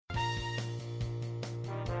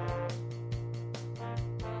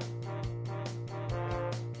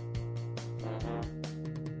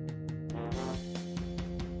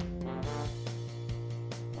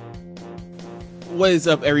What is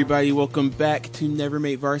up, everybody? Welcome back to Never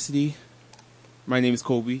Made Varsity. My name is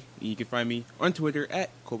Colby, and you can find me on Twitter at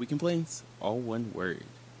Colby Complains, all one word.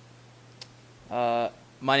 My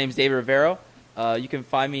name is David Rivero. You can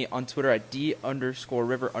find me on Twitter at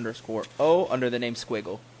D_River_O under the name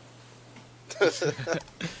Squiggle.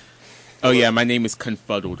 Oh yeah, my name is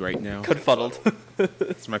Confuddled right now. Confuddled.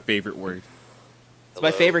 It's my favorite word. It's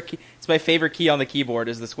my favorite key. It's my favorite key on the keyboard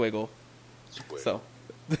is the squiggle. So.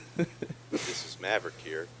 This is Maverick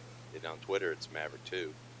here, and on Twitter it's Maverick2.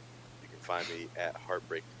 You can find me at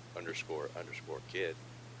heartbreak__kid.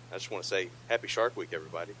 I just want to say Happy Shark Week,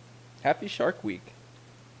 everybody. Happy Shark Week.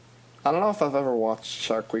 I don't know if I've ever watched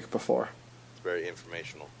Shark Week before. It's very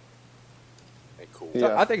informational and cool.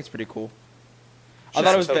 Yeah. I think it's pretty cool. I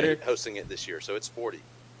thought it was better hosting it this year, so it's 40.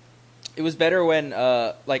 It was better when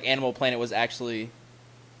like Animal Planet was actually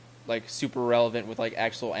like super relevant with like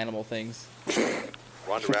actual animal things.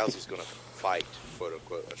 Ronda Rousey's going to fight, quote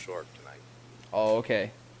unquote, a shark tonight. Oh, okay.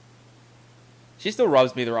 She still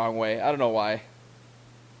rubs me the wrong way. I don't know why.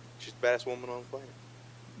 She's the baddest woman on the planet.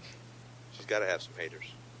 She's got to have some haters.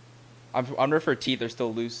 I wonder if her teeth are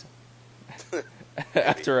still loose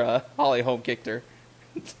after Holly Holm kicked her.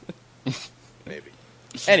 Maybe.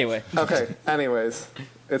 Anyway. Okay, anyways,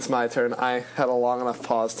 it's my turn. I had a long enough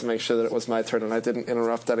pause to make sure that it was my turn and I didn't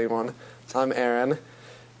interrupt anyone. I'm Aaron,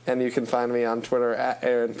 and you can find me on Twitter at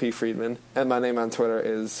Aaron P. Friedman, and my name on Twitter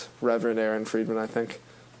is Reverend Aaron Friedman, I think.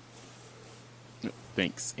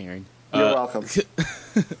 Thanks, Aaron. You're welcome.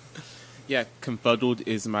 Yeah, Confuddled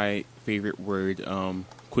is my favorite word,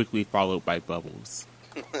 quickly followed by Bubbles.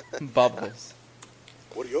 Bubbles.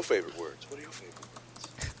 What are your favorite words?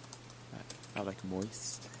 I like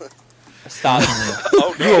moist. Stop.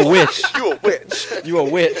 Oh, no. You a witch. You a witch. You a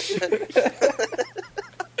witch.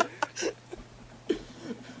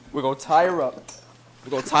 We're gonna tie her up.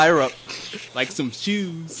 We're gonna tie her up. Like some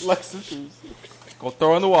shoes. Like some shoes. Gonna throw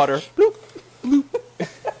her in the water. Bloop.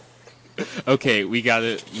 Okay, we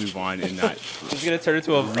gotta move on and not This is gonna turn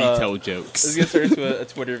into a retell This jokes. is gonna turn into a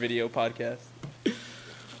Twitter video podcast.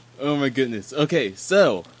 Oh my goodness. Okay,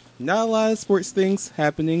 so not a lot of sports things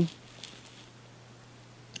happening.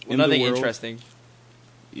 Well, in the nothing world. interesting.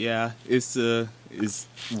 Yeah, it's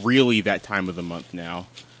really that time of the month now.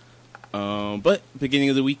 But beginning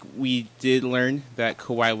of the week, we did learn that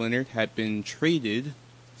Kawhi Leonard had been traded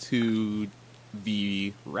to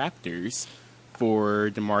the Raptors for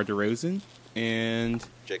DeMar DeRozan and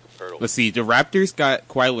Jacob Pertl. let's see, the Raptors got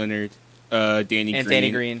Kawhi Leonard,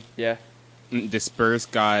 Danny Green, yeah. The Spurs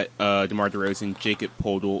got DeMar DeRozan, Jacob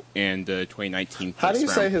Podol, and the 2019 How do you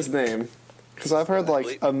first say round his name? Because I've heard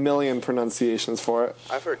like a million pronunciations for it.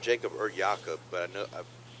 I've heard Jacob or Jakob, but I know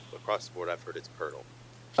across the board I've heard it's Pertl.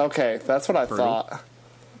 Okay, that's what I Pertl? thought,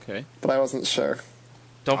 Okay, but I wasn't sure.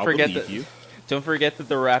 Don't I'll forget believe that. you. Don't forget that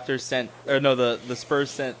the Raptors the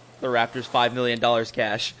Spurs sent the Raptors $5 million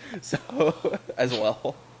cash, so as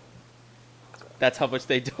well. That's how much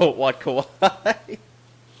they don't want Kawhi.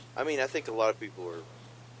 I mean, I think a lot of people are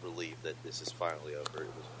relieved that this is finally over.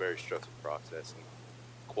 It was a very stressful process, and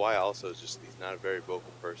Kawhi also is he's not a very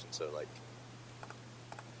vocal person, so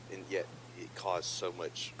and yet it caused so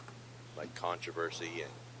much controversy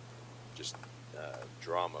and just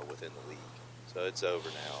drama within the league. So it's over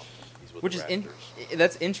now. He's with Which the is Raptors.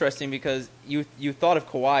 that's interesting because you thought of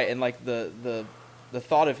Kawhi and like the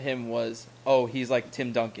thought of him was, oh, he's like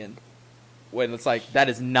Tim Duncan, when it's like that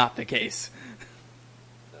is not the case.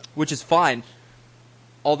 No. Which is fine.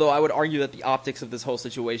 Although I would argue that the optics of this whole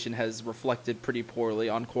situation has reflected pretty poorly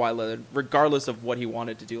on Kawhi Leonard, regardless of what he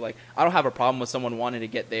wanted to do. Like, I don't have a problem with someone wanting to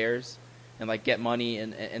get theirs and like get money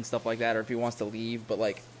and stuff like that, or if he wants to leave. But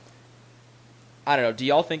like, I don't know. Do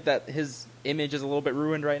y'all think that his image is a little bit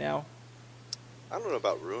ruined right now? I don't know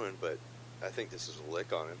about ruin, but I think this is a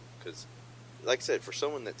lick on him because, like I said, for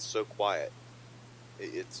someone that's so quiet,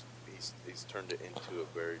 he's turned it into a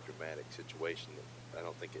very dramatic situation that I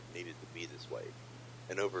don't think it needed to be this way,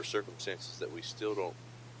 and over circumstances that we still don't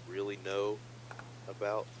really know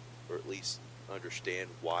about, or at least understand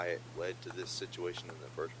why it led to this situation in the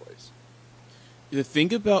first place. The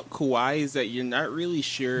thing about Kawhi is that you're not really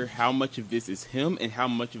sure how much of this is him and how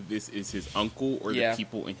much of this is his uncle or the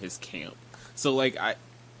people in his camp. So, like,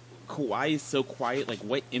 Kawhi is so quiet. Like,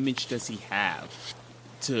 what image does he have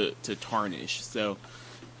to tarnish? So,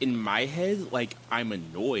 in my head, like, I'm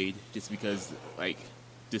annoyed just because, like,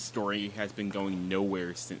 this story has been going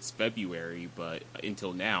nowhere since February, but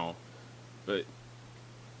until now. But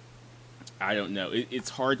I don't know. It's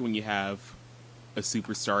hard when you have a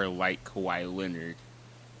superstar like Kawhi Leonard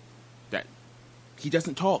that he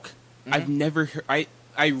doesn't talk. Mm-hmm. I've never heard.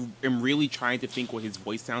 am really trying to think what his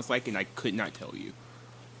voice sounds like, and I could not tell you.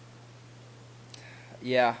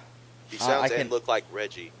 Yeah. He sounds and look like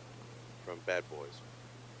Reggie from Bad Boys.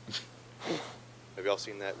 Have y'all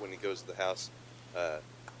seen that when he goes to the house?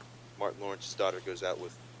 Martin Lawrence's daughter goes out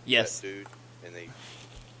with that dude, and they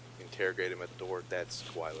interrogate him at the door. That's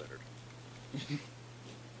Kawhi Leonard.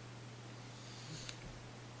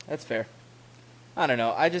 That's fair. I don't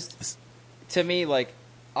know. To me, like,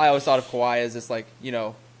 I always thought of Kawhi as this, like, you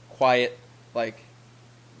know, quiet, like,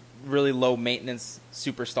 really low maintenance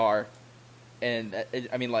superstar. And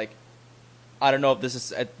I mean, like, I don't know if this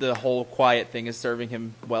is the whole quiet thing is serving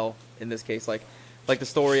him well in this case. Like the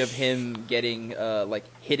story of him getting like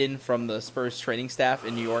hidden from the Spurs training staff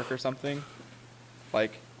in New York or something.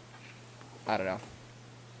 Like, I don't know.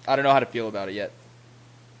 I don't know how to feel about it yet.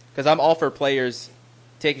 Because I'm all for players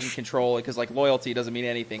taking control. Because like loyalty doesn't mean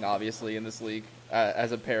anything, obviously, in this league,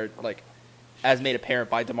 as made apparent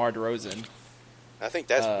by DeMar DeRozan. I think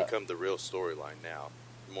that's become the real storyline now,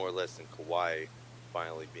 more or less than Kawhi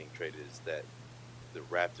finally being traded, is that the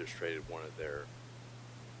Raptors traded one of their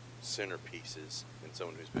centerpieces and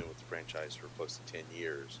someone who's been with the franchise for close to 10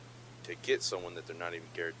 years to get someone that they're not even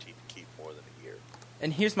guaranteed to keep more than a year.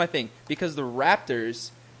 And here's my thing, because the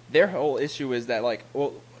Raptors, their whole issue is that, like,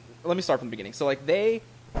 well, let me start from the beginning. So, like, they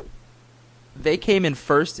came in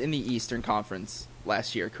first in the Eastern Conference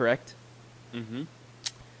last year, correct? Mm-hmm.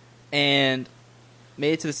 And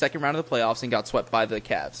made it to the second round of the playoffs and got swept by the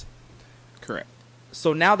Cavs. Correct.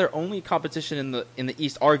 So now their only competition in the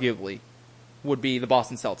East, arguably, would be the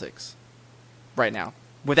Boston Celtics right now,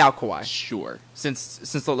 without Kawhi. Sure.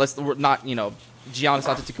 Since we're not, you know, Giannis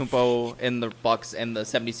Antetokounmpo and the Bucks and the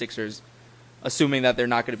 76ers, assuming that they're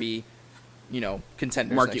not going to be, you know,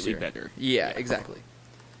 contenders markedly better. Yeah, exactly.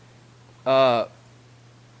 Why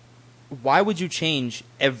would you change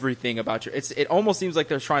everything about your... It almost seems like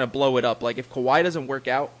they're trying to blow it up. Like, if Kawhi doesn't work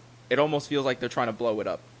out, it almost feels like they're trying to blow it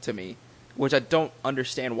up to me, which I don't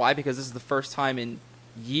understand why, because this is the first time in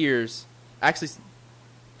years, actually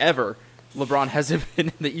ever, LeBron hasn't been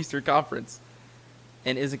in the Eastern Conference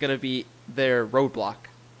and isn't going to be their roadblock.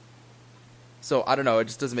 So, I don't know. It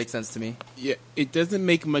just doesn't make sense to me. Yeah, it doesn't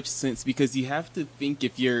make much sense because you have to think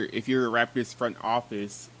if you're a Raptors front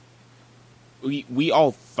office... We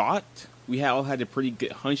all thought, we all had a pretty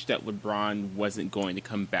good hunch that LeBron wasn't going to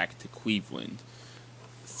come back to Cleveland.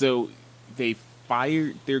 So they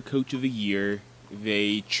fired their coach of the year.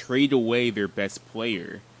 They trade away their best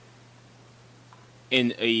player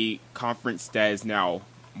in a conference that is now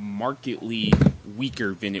markedly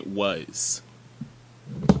weaker than it was.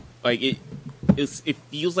 Like, it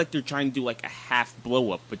feels like they're trying to do like a half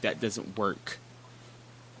blow up, but that doesn't work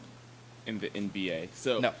in the NBA.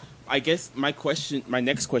 So no. I guess my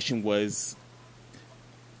next question was,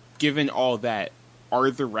 given all that, are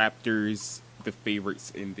the Raptors the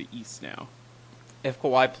favorites in the East now? If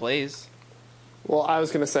Kawhi plays. Well, I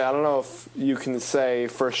was going to say, I don't know if you can say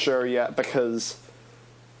for sure yet, because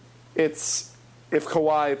it's, if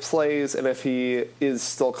Kawhi plays and if he is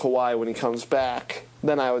still Kawhi when he comes back,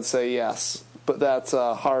 then I would say yes. But that's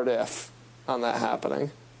a hard if on that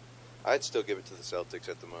happening. I'd still give it to the Celtics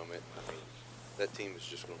at the moment. I mean, that team is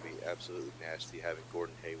just going to be absolutely nasty, having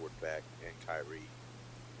Gordon Hayward back and Kyrie,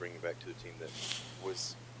 bringing back to a team that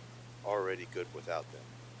was already good without them.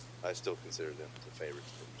 I still consider them the favorites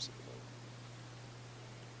for the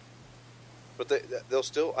moment. But they'll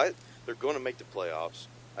still, they're going to make the playoffs.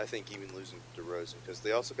 I think even losing DeRozan, because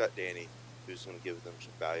they also got Danny, who's going to give them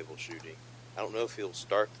some valuable shooting. I don't know if he'll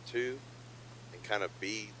start the two and kind of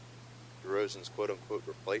be DeRozan's quote-unquote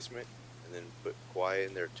replacement, and then put Kawhi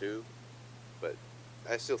in there too. But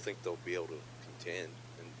I still think they'll be able to contend,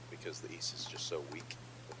 because the East is just so weak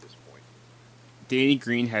at this point. Danny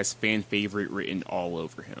Green has fan favorite written all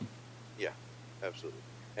over him. Yeah, absolutely.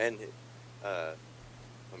 And, I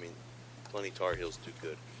mean, plenty Tar Heels do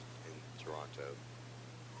good in Toronto,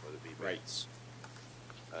 whether it be Rights,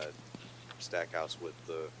 Stackhouse with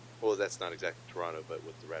the... Well, that's not exactly Toronto, but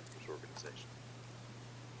with the Raptors organization.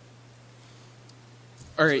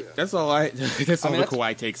 All right, that's all that's all the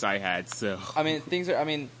Kawhi takes I had. So I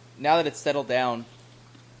mean, now that it's settled down,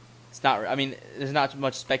 it's not. I mean, there's not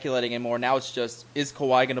much speculating anymore. Now it's just, is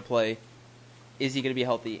Kawhi going to play? Is he going to be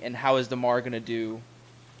healthy? And how is DeMar going to do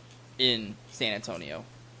in San Antonio?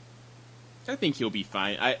 I think he'll be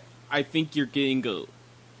fine. I think you're getting a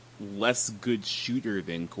less good shooter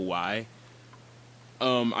than Kawhi.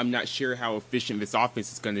 I'm not sure how efficient this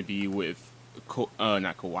offense is going to be with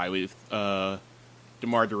not Kawhi, with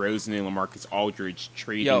DeMar DeRozan and LaMarcus Aldridge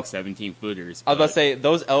trading 17-footers. I was about to say,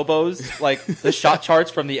 those elbows, like the shot charts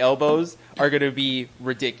from the elbows are going to be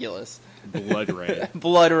ridiculous. Blood red.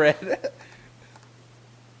 Blood red.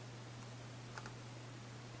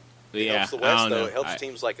 It Yeah, helps the I West, don't though. know. It helps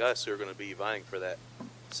teams like us who are going to be vying for that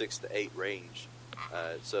 6 to 8 range.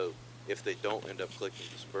 So if they don't end up clicking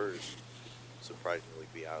the Spurs, surprisingly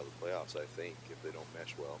be out of the playoffs, I think, if they don't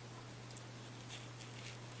mesh well.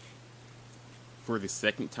 For the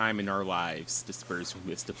second time in our lives, the Spurs will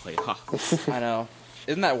miss the playoffs. I know.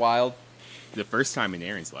 Isn't that wild? The first time in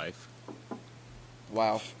Aaron's life.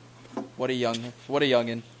 Wow. What a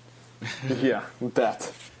youngin. Yeah,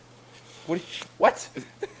 bet. What?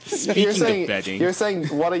 Speaking of betting, You're saying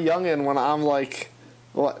what a youngin' when I'm like,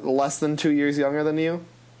 what, less than 2 years younger than you?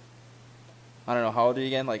 I don't know. How old are you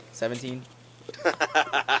again? Like 17?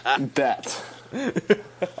 Bet.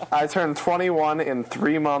 I turned 21 in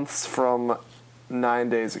 3 months from 9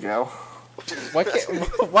 days ago. Why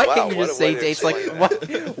can't Wow, you what just a way say to dates like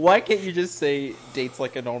explain why can't you just say dates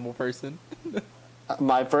like a normal person?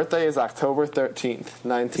 My birthday is October 13th,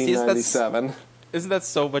 1997. Isn't that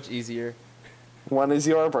so much easier? When is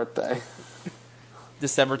your birthday?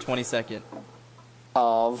 December 22nd.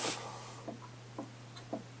 Of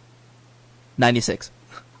 96.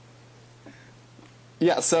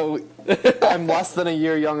 Yeah, so I'm less than a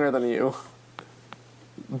year younger than you.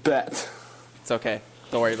 Bet. It's okay.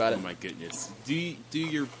 Don't worry about oh it. my goodness, do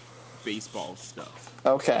your baseball stuff.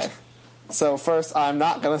 Okay. So first, I'm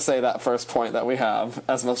not going to say that first point that we have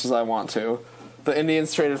as much as I want to. The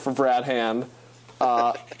Indians traded for Brad Hand,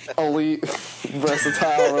 elite,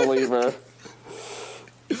 versatile reliever.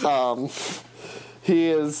 He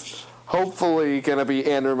is hopefully going to be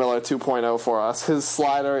Andrew Miller 2.0 for us. His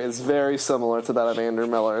slider is very similar to that of Andrew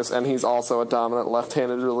Miller's, and he's also a dominant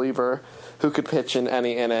left-handed reliever who could pitch in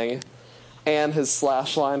any inning. And his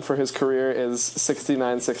slash line for his career is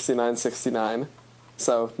 69, 69, 69.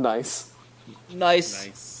 So, nice.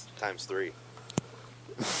 Nice. Times 3.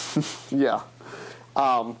 Yeah.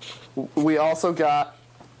 We also got,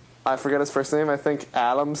 I forget his first name, I think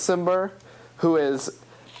Adam Simber, who is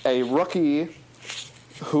a rookie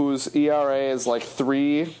whose ERA is like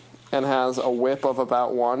 3 and has a whip of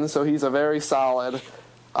about 1. So he's a very solid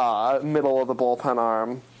middle of the bullpen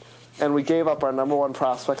arm. And we gave up our number 1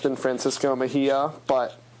 prospect in Francisco Mejia,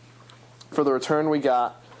 but for the return we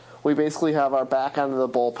got, we basically have our back end of the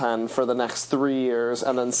bullpen for the next 3 years,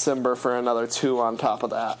 and then Simber for another 2 on top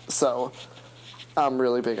of that. So I'm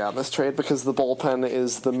really big on this trade because the bullpen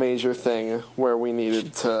is the major thing where we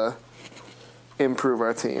needed to improve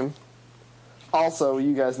our team. Also,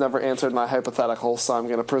 you guys never answered my hypothetical, so I'm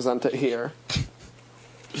going to present it here.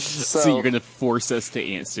 So you're going to force us to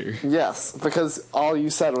answer. Yes, because all you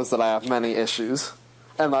said was that I have many issues.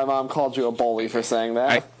 And my mom called you a bully for saying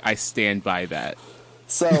that. I stand by that.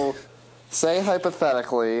 So, say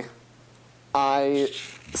hypothetically, I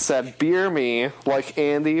said beer me like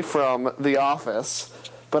Andy from The Office,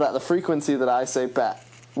 but at the frequency that I say bet.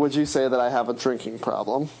 Would you say that I have a drinking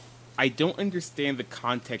problem? I don't understand the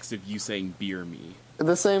context of you saying beer me.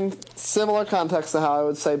 The same, similar context to how I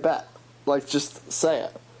would say bet. Like, just say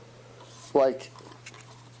it. Like,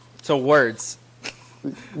 So words.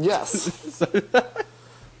 yes.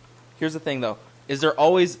 Here's the thing, though. Is there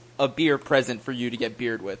always a beer present for you to get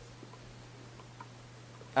beered with?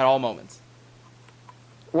 At all moments.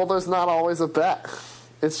 Well, there's not always a bet.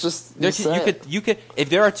 It's just You could. If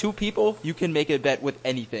there are 2 people, you can make a bet with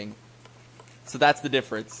anything. So that's the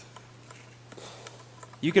difference.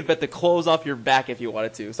 You could bet the clothes off your back if you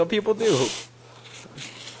wanted to. Some people do.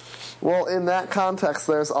 Well, in that context,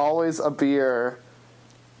 there's always a beer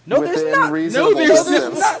No, within there's not. reasonable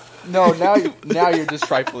distance. No, now you're just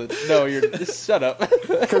trifling. No, you're just shut up.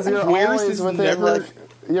 Because you're Where's always this within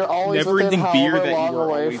you're always within never-ending beer however that you long are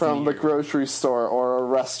away always from the near? grocery store or a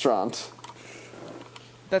restaurant.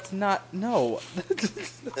 That's not. No,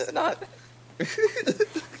 that's not.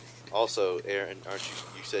 Also, Aaron, aren't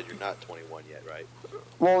you said you're not 21 yet, right?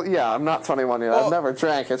 Well, yeah, I'm not 21 yet. Oh. I've never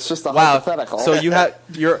drank. It's just a Wow. hypothetical. So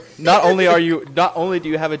you're not only do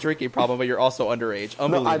you have a drinking problem, but you're also underage. no,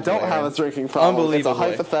 Unbelievable. I don't have a Aaron. drinking problem. It's a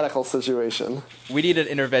Unbelievably. hypothetical situation. We need an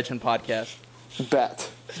intervention podcast. Bet.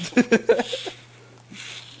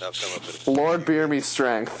 That'll come up in a few Lord years. beer me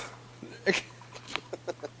strength.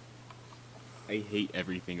 I hate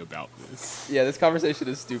everything about this. Yeah, this conversation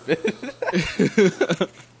is stupid.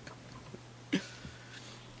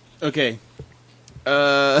 Okay.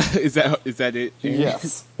 Is that it?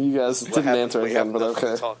 Yes. You guys What didn't happened? answer We have again, but nothing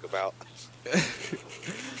okay. to talk about.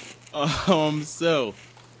 So,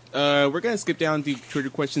 we're gonna skip down the Twitter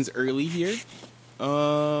questions early here.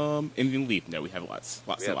 And then leave. No, we have lots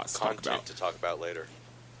We and have lots to talk content about. to talk about later.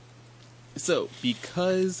 So,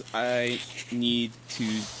 because I need to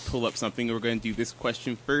pull up something, we're going to do this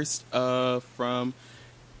question first. From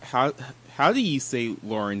how do you say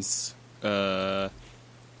Lauren's Twitter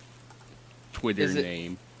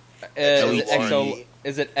name?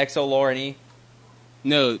 Is it Exo Lauren?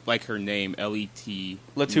 No, like her name, Let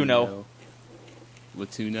Latuno.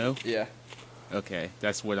 Latuno? Yeah. Okay,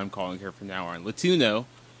 that's what I'm calling her from now on. Latuno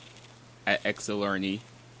at Exolarny.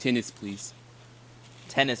 Tennis, please.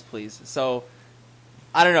 Tennis, please. So,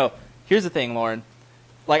 I don't know. Here's the thing, Lauren.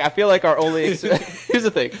 Like, I feel like our only... Here's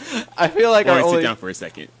the thing. I feel like Lauren, our only... sit down for a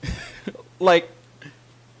second. Like,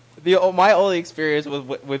 my only experience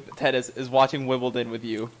with tennis is watching Wimbledon with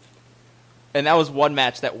you. And that was one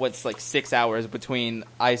match that went like 6 hours between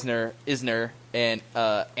Isner, and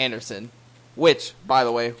Anderson. Which, by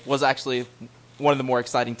the way, was actually one of the more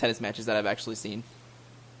exciting tennis matches that I've actually seen.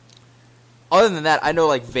 Other than that, I know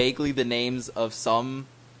like vaguely the names of some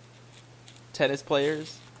tennis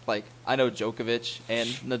players. Like, I know Djokovic and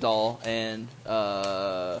Nadal and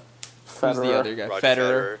who's the other guy?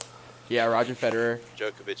 Federer. Yeah, Roger Federer.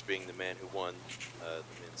 Djokovic being the man who won the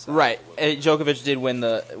men's side. Right, and Djokovic did win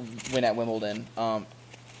at Wimbledon.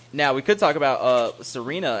 Now we could talk about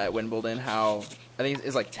Serena at Wimbledon. How I think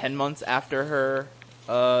it's like 10 months after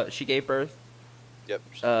she gave birth.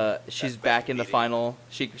 Yep. She's back in the final.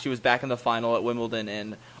 She was back in the final at Wimbledon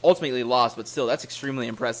and ultimately lost, but still, that's extremely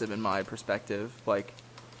impressive in my perspective. Like,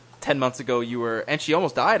 10 months ago, and she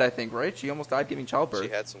almost died, I think, right? She almost died giving childbirth.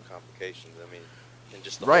 She had some complications. I mean, in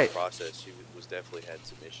just the whole process, she was definitely had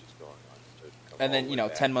some issues going on. And then,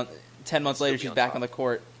 10 months later, she's back on the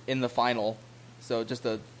court in the final. So just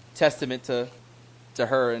a testament to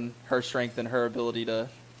her and her strength and her ability to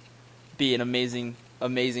be an amazing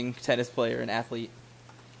tennis player and athlete.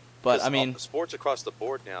 But I mean, sports across the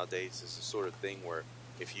board nowadays is the sort of thing where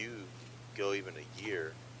if you go even a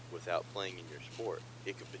year without playing in your sport,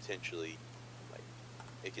 it could potentially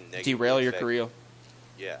negatively derail your career.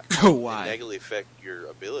 Yeah. Why? It negatively affect your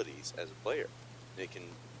abilities as a player. It can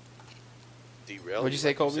derail. What'd you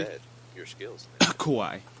say, Colby? Your skills.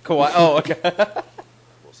 Kawhi. Oh, okay.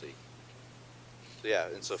 We'll see. So, yeah,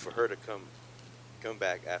 and so for her to come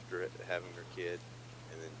back after having her kid,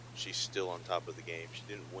 and then she's still on top of the game. She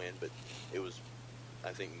didn't win, but it was, I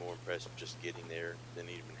think, more impressive just getting there than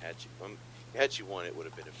even had she won, it would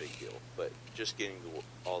have been a big deal. But just getting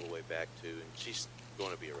all the way back to, and she's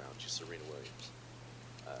going to be around. She's Serena Williams.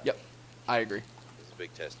 Yep, I agree. It's a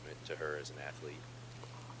big testament to her as an athlete.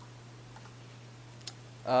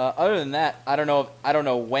 Other than that, I don't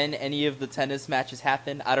know when any of the tennis matches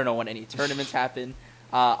happen. I don't know when any tournaments happen.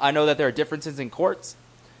 I know that there are differences in courts.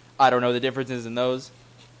 I don't know the differences in those.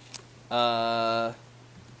 And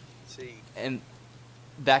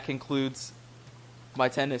that concludes my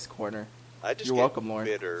tennis corner. You're welcome, Lauren.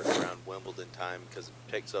 Bitter around Wimbledon time because it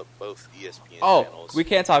takes up both ESPN channels. We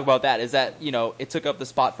can't talk about that. Is that it took up the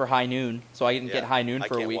spot for High Noon, so I didn't get High Noon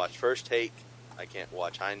for a week. I can't watch First Take. I can't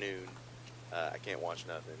watch High Noon. I can't watch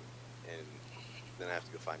nothing, and then I have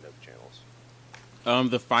to go find other channels.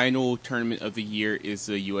 The final tournament of the year is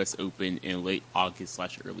the U.S. Open in late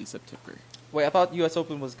August/early September. Wait, I thought U.S.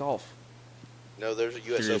 Open was golf. No, there's a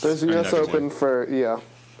U.S. Open. There's a U.S. Open for Yeah,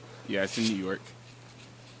 it's in New York.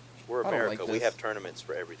 We're America. We have tournaments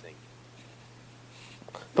for everything.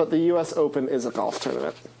 But the U.S. Open is a golf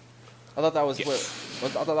tournament. I thought that was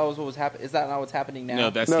what was happening. Is that not what's happening now? No,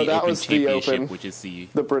 that Open was Championship, the Open, which is the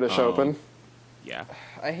British Open. Yeah.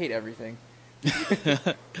 I hate everything.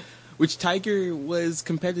 Which Tiger was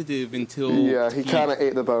competitive until... Yeah, he kind of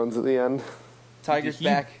ate the bones at the end. Tiger's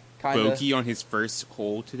back, kind of. Bogey on his first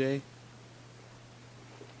hole today?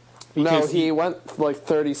 No, he went like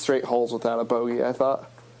 30 straight holes without a bogey, I thought.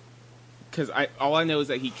 Because all I know is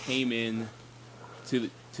that he came in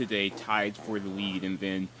today tied for the lead, and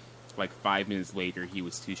then like 5 minutes later, he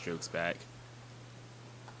was 2 strokes back.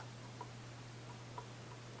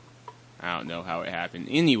 I don't know how it happened.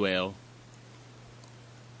 Anyway,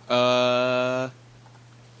 Mav,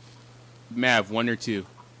 1 or 2?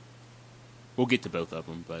 We'll get to both of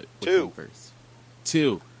them, but which 2 one first?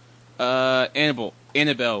 2. Annabelle,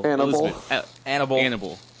 Elizabeth,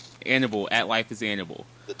 Annabelle, at Life is Annabelle.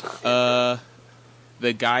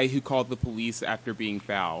 The guy who called the police after being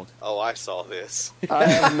fouled. Oh, I saw this. I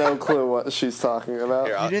have no clue what she's talking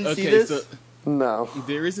about. You didn't see this? So no.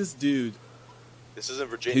 there is this dude. This is in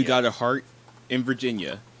Virginia. Who got a heart in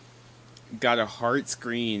Virginia. Got a heart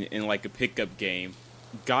screen in like a pickup game.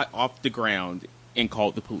 Got off the ground and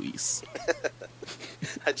called the police.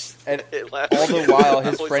 And all the while,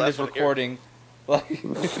 his friend is recording. Like,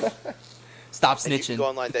 stop snitching. You can go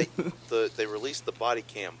online. They released the body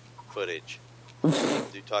cam footage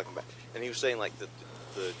Dude talking about, and he was saying like the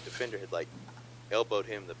defender had like elbowed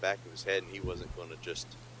him in the back of his head, and he wasn't going to just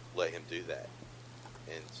let him do that.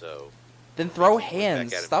 And so then throw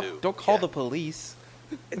hands. Stop! Don't call the police.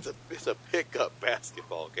 It's a pickup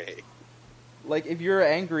basketball game. Like, if you're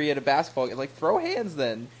angry at a basketball game, like, throw hands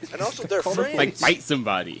then. And also, they're friends. Like, fight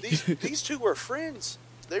somebody. These two were friends.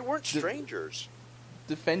 They weren't strangers.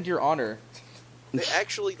 Defend your honor. They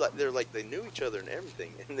actually, they knew each other and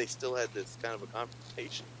everything, and they still had this kind of a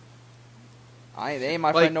confrontation. They ain't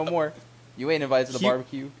my friend no more. You ain't invited to the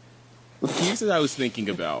barbecue. Here's what I was thinking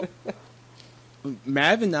about.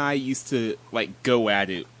 Mav and I used to, like, go at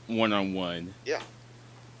it one-on-one. Yeah.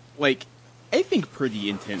 Like, I think pretty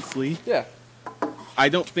intensely. Yeah. I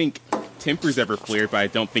don't think tempers ever flared, but I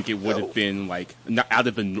don't think it would have been, like, not out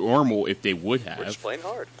of the normal if they would have. We're just playing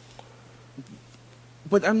hard.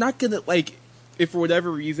 But I'm not gonna, like, if for whatever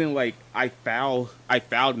reason, like, I fouled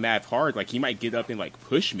Mav hard, like, he might get up and, like,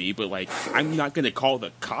 push me, but, like, I'm not gonna call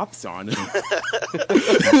the cops on him.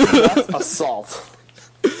 That's assault.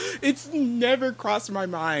 It's never crossed my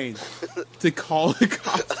mind to call the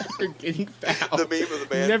cops after getting fouled. The meme of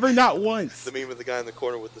the man. Never, not once. The meme of the guy in the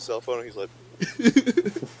corner with the cell phone, and he's like,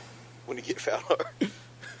 when you get fouled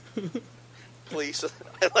hard. Please,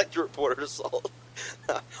 I'd like to report an assault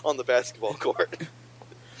on the basketball court.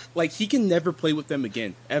 Like, he can never play with them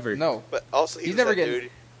again, ever. No. But also, he's never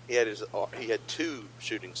dude. He had 2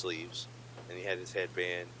 shooting sleeves, and he had his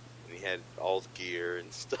headband, and he had all the gear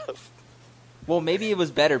and stuff. Well, maybe it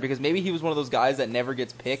was better because maybe he was one of those guys that never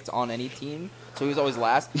gets picked on any team, so he was always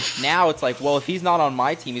last. Now it's like, well, if he's not on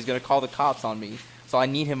my team, he's going to call the cops on me, so I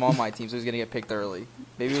need him on my team, so he's going to get picked early.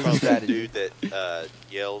 Maybe it was a strategy. Dude that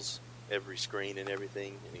yells every screen and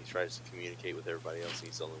everything, and he tries to communicate with everybody else, and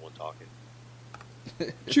he's the only one talking.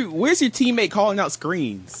 Shoot, where's your teammate calling out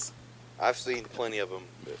screens? I've seen plenty of them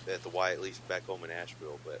at the Y, at least back home in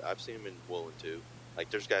Asheville, but I've seen them in Woolen too.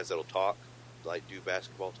 Like, there's guys that'll talk, like do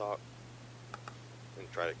basketball talk, and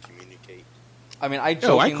try to communicate. I mean, I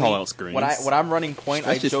jokingly, I call out screens. When I'm running point,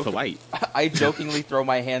 That's just polite. I jokingly throw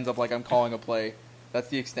my hands up like I'm calling a play. That's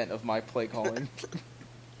the extent of my play calling.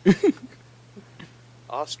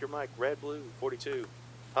 Oscar Mike, red, blue, 42.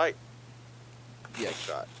 Height. Yeah.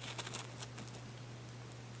 Shot.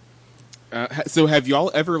 So have y'all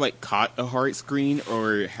ever, like, caught a hard screen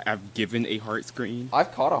or have given a hard screen?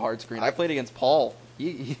 I've caught a hard screen. I played against Paul.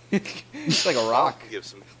 He's like a rock.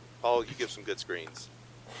 Paul, you give some good screens.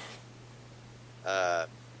 I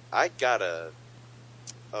got a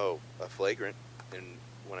flagrant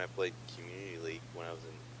when I played community league when I was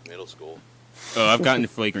in middle school. Oh, I've gotten a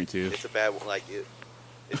flagrant too. It's a bad one. Like,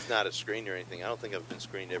 it's not a screen or anything. I don't think I've been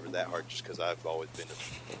screened ever that hard just because I've always been a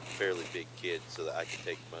fairly big kid so that I could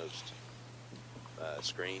take most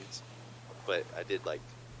screens. But I did, like,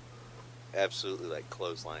 absolutely, like,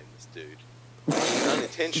 clothesline this dude.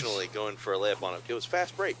 Unintentionally going for a layup on him. It was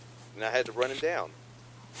fast break, and I had to run him down.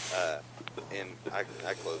 And I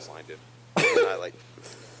clotheslined him. And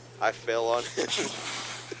I fell on him.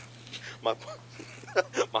 my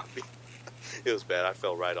feet. It was bad. I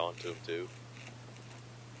fell right onto him, too.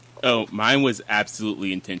 Oh, mine was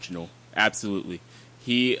absolutely intentional. Absolutely.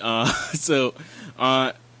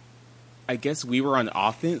 I guess we were on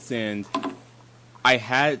offense, and I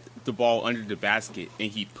had the ball under the basket, and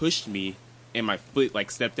he pushed me, and my foot,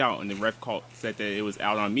 like, stepped out, and the ref said that it was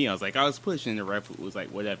out on me. I was like, I was pushing, and the ref was like,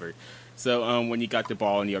 whatever. So when he got the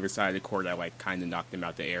ball on the other side of the court, I, like, kind of knocked him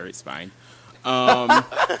out the air. It's fine. I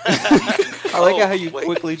like how you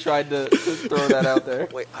quickly tried to throw that out there.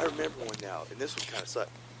 Wait, I remember one now, and this one kind of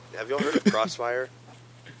sucked. Have y'all heard of Crossfire?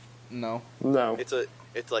 No.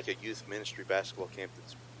 It's like a youth ministry basketball camp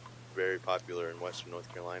that's very popular in Western North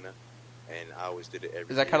Carolina, and I always did it every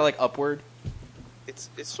year. Is that kind of like Upward? It's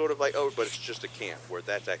sort of like but it's just a camp where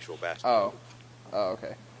that's actual basketball. Oh,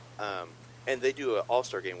 okay. And they do an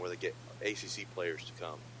all-star game where they get ACC players to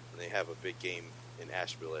come, and they have a big game in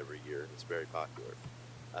Asheville every year. It's very popular.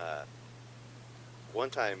 One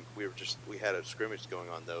time we had a scrimmage going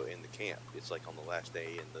on though in the camp. It's like on the last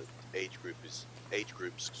day, and the age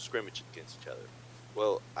groups scrimmage against each other.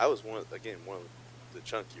 Well, I was one of the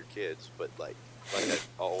chunkier kids, but like I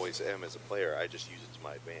always am as a player, I just use it to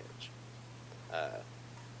my advantage.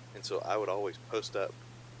 And so I would always post up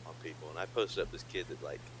on people, and I posted up this kid that,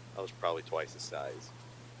 like, I was probably twice his size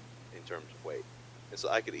in terms of weight. And so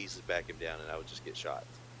I could easily back him down, and I would just get shot.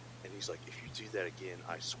 And he's like, if you do that again,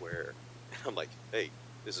 I swear. And I'm like, hey,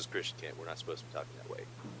 this is Christian camp. We're not supposed to be talking that way.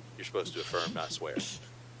 You're supposed to affirm, not swear.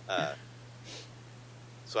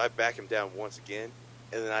 So I back him down once again,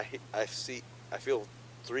 and then I feel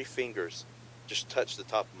 3 fingers just touch the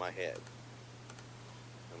top of my head.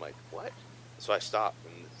 I'm like, what? So I stopped,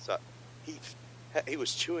 and he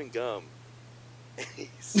was chewing gum. He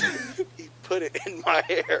put it in my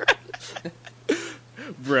hair.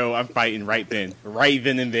 Bro, I'm fighting right then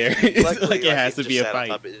and there. It's Luckily, like it has to be a fight.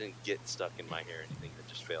 Top, it didn't get stuck in my hair or anything. It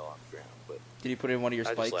just fell off the ground. But Did you put it in one of your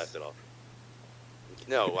spikes? I just laughed it off.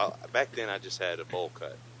 No, back then I just had a bowl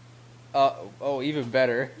cut. Oh, even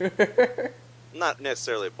better. Not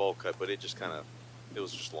necessarily a bowl cut, but it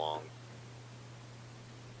was just long.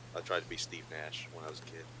 I tried to be Steve Nash when I was a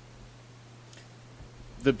kid.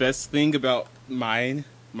 The best thing about my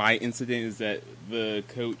incident is that the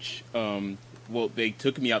coach, they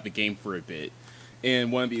took me out the game for a bit,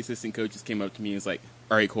 and one of the assistant coaches came up to me and was like,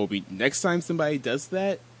 "All right, Colby, next time somebody does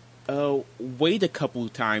that, wait a couple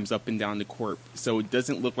times up and down the court so it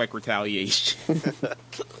doesn't look like retaliation."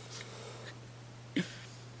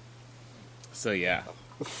 So yeah.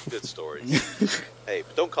 Good stories. Hey,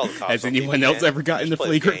 but don't call the cops. Has anyone else ever gotten a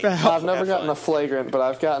flagrant foul? I've never gotten a flagrant, but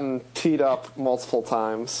I've gotten teed up multiple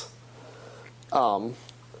times.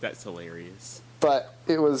 That's hilarious. But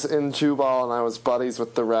it was in Jubal, and I was buddies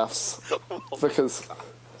with the refs because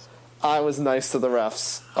I was nice to the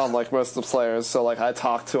refs, unlike most of the players. So like I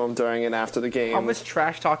talked to them during and after the game. How much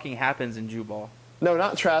trash talking happens in Jubal? No,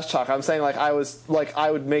 not trash talk. I'm saying I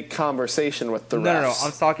would make conversation with the refs. No.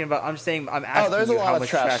 I'm talking about. I'm saying. I'm asking. Oh, there's you a how lot of much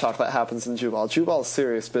trash talk that happens in Jubal. Jubal is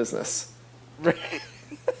serious business.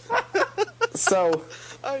 So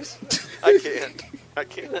I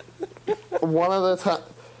can't. one of the time,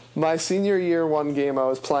 my senior year, one game I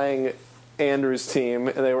was playing Andrew's team,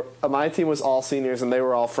 and my team was all seniors and they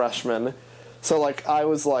were all freshmen. So like I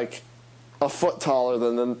was like a foot taller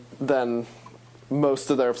than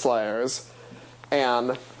most of their players.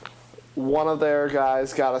 And one of their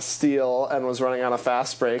guys got a steal and was running on a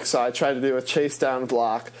fast break, so I tried to do a chase down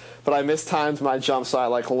block, but I mistimed my jump, so I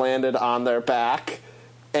landed on their back,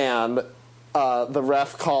 and the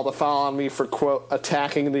ref called a foul on me for, quote,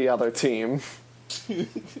 attacking the other team.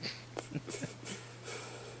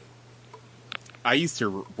 I used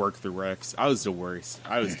to work the refs. I was the worst.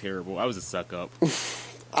 I was terrible. I was a suck up.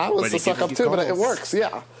 I was a suck up too, but it works,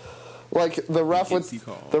 yeah. Like the ref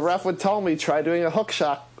would tell me, try doing a hook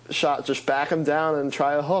shot, just back him down and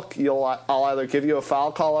try a hook. I'll either give you a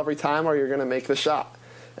foul call every time or you're going to make the shot.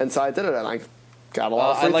 And so I did it, and I got a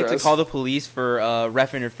lot of free I'd like throws. to call the police for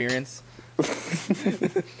ref interference.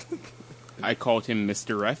 I called him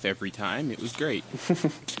Mr. Ref every time. It was great. Excuse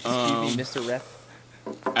me, Mr.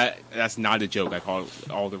 Ref. That's not a joke. I call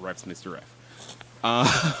all the refs Mr.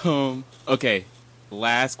 Ref. Okay,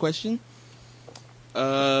 last question.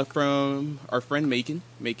 From our friend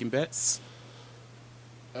Macon Betts.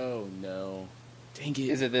 Oh no. Dang it.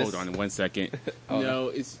 Is it this? Hold on 1 second. Oh, no,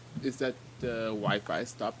 it's that the Wi-Fi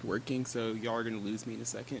stopped working, so y'all are gonna lose me in a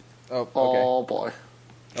second. Oh, okay. Oh boy.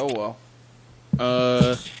 Oh well.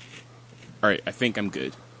 Alright, I think I'm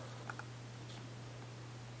good.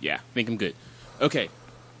 Yeah, I think I'm good. Okay.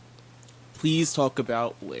 Please talk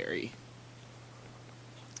about Larry.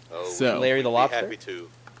 Oh, So Larry the Lobster? Happy to.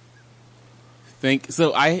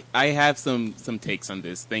 So I have some takes on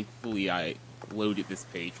this. Thankfully, I loaded this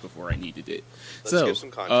page before I needed it. Let's give some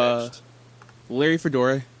context. Larry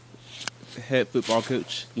Fedora, head football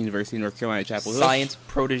coach, University of North Carolina, Chapel Hill. Science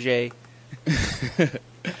protege.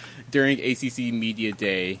 During ACC Media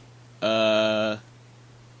Day, I'm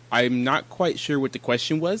not quite sure what the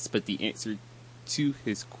question was, but the answer to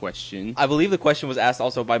his question, I believe the question was asked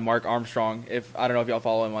also by Mark Armstrong. I don't know if y'all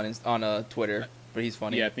follow him on Twitter, but he's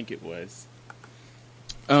funny. Yeah, I think it was.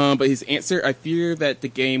 But his answer, I fear that the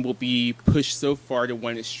game will be pushed so far to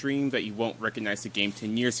one extreme that you won't recognize the game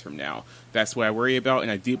 10 years from now. That's what I worry about,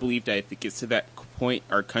 and I do believe that if it gets to that point,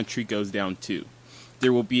 our country goes down too.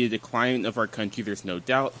 There will be a decline of our country, there's no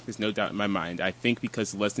doubt. There's no doubt in my mind. I think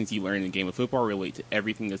because the lessons you learn in the game of football relate to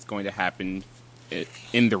everything that's going to happen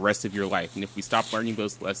in the rest of your life. And if we stop learning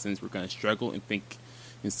those lessons, we're going to struggle and think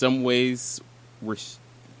in some ways we're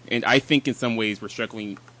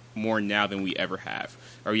struggling more now than we ever have.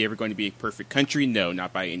 Are we ever going to be a perfect country? No,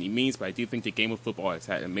 not by any means, but I do think the game of football has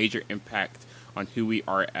had a major impact on who we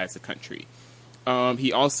are as a country.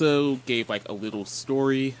 He also gave a little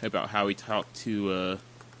story about how he talked to a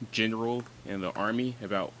general in the army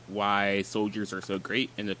about why soldiers are so great,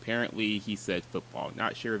 and apparently he said football.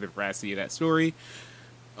 Not sure of the veracity of that story.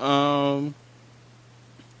 But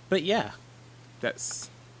yeah, that's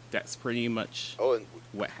pretty much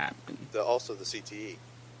what happened. Also the CTE,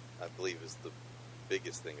 I believe, is the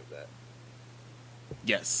biggest thing of that.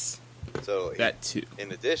 Yes. So that too.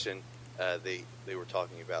 In addition, they were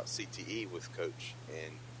talking about CTE with Coach,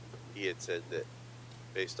 and he had said that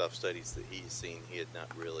based off studies that he's seen, he had not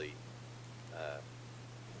really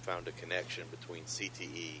found a connection between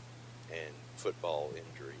CTE and football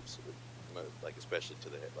injuries, like especially to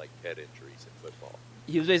the head injuries in football.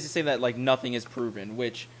 He was basically saying that like nothing is proven,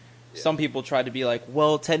 which some people try to be like,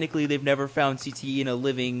 well, technically they've never found CTE in a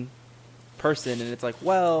living person, and it's like,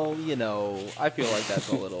 well, I feel like that's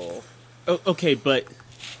a little okay, but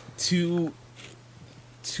to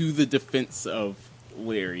the defense of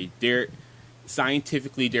Larry,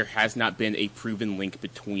 scientifically there has not been a proven link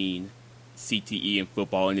between CTE and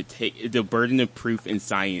football, and the burden of proof in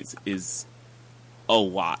science is a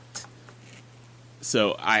lot.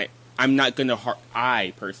 So I'm not going to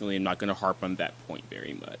I personally am not going to harp on that point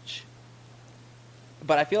very much.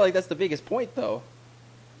 But I feel like that's the biggest point, though,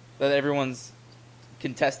 that everyone's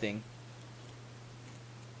contesting.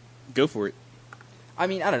 Go for it. I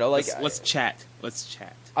mean, I don't know. Like, let's chat. Let's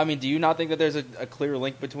chat. I mean, do you not think that there's a clear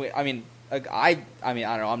link between? I mean, I don't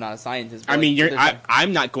know. I'm not a scientist. But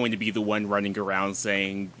I'm not going to be the one running around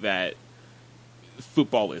saying that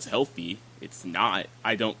football is healthy. It's not.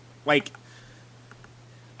 I do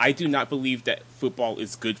not believe that football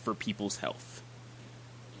is good for people's health.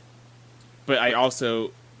 But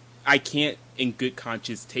I can't, in good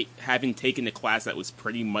conscience, having taken a class that was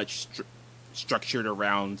pretty much structured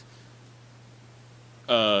around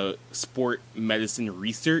sport medicine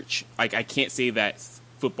research. Like, I can't say that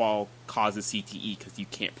football causes CTE because you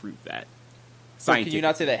can't prove that. So can you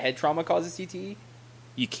not say that head trauma causes CTE?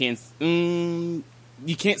 You can't.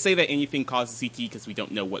 You can't say that anything causes CTE because we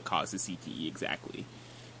don't know what causes CTE exactly.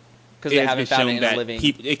 Because they haven't found it in a living.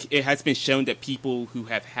 It has been shown that people who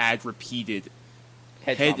have had repeated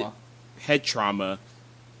head trauma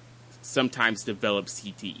sometimes develop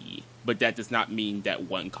CTE, but that does not mean that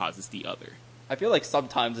one causes the other. I feel like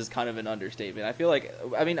sometimes is kind of an understatement. I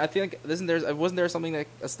think wasn't there something like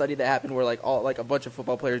a study that happened where like a bunch of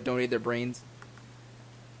football players donated their brains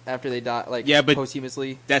after they died, but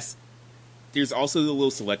posthumously. There's also a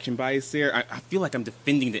little selection bias there. I feel like I'm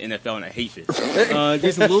defending the NFL, and I hate this.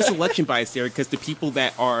 There's a little selection bias there because the people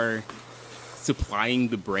that are supplying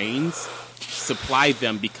the brains supply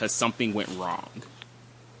them because something went wrong.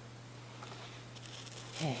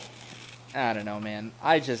 I don't know, man.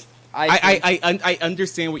 I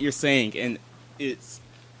understand what you're saying, and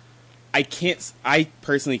I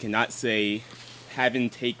personally cannot say, having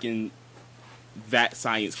taken that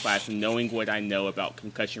science class and knowing what I know about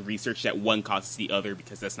concussion research, that one causes the other,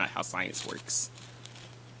 because that's not how science works.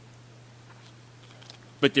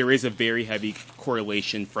 But there is a very heavy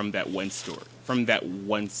correlation from that one study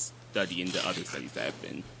into other studies that have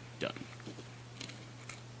been done.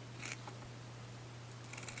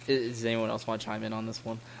 Does anyone else want to chime in on this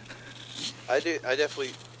one? I do. I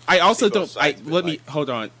definitely. I also don't. Hold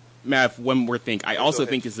on. Mav, one more thing. I also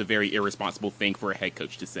think it's a very irresponsible thing for a head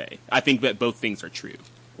coach to say. I think that both things are true.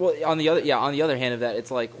 Well, on the other hand of that,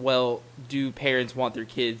 it's like, well, do parents want their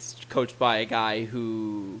kids coached by a guy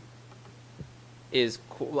who is?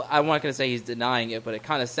 I'm not going to say he's denying it, but it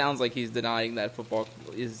kind of sounds like he's denying that football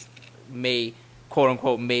quote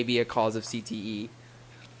unquote, may be a cause of CTE.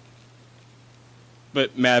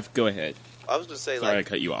 But Mav, go ahead. I was going to say, sorry, I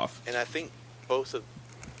cut you off. And I think both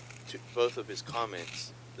of his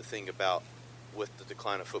comments, the thing about with the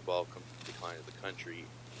decline of football, decline of the country,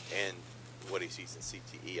 and what he sees in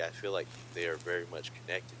CTE, I feel like they are very much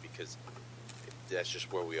connected, because that's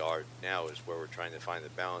just where we are now, is where we're trying to find the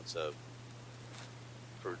balance of,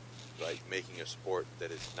 for like making a sport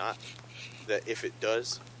that is not, that if it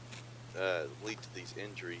does lead to these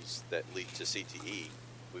injuries that lead to CTE,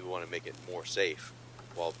 we want to make it more safe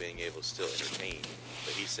while being able to still entertain.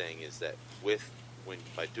 What he's saying is that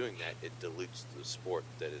by doing that, it dilutes the sport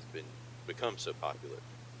that has become so popular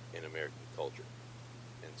in American culture.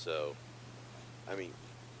 And so, I mean,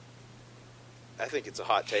 I think it's a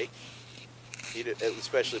hot take,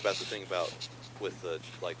 especially about the thing about with the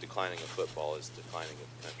declining of football is declining of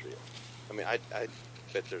the country. I mean, I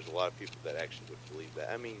bet there's a lot of people that actually would believe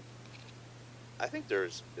that. I mean, I think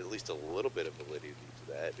there's at least a little bit of validity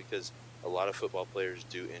to that, because a lot of football players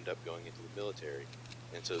do end up going into the military,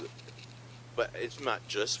 and so. But it's not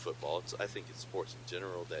just football. I think it's sports in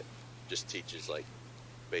general that just teaches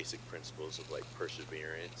basic principles of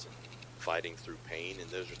perseverance and fighting through pain, and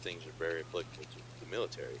those are things that are very applicable to the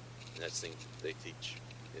military, and that's things they teach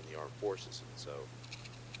in the armed forces. And so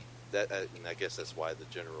and I guess that's why the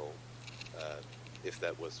general, if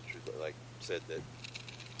that was the truth, said that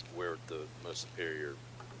we're the most superior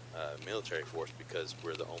military force because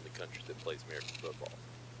we're the only country that plays American football.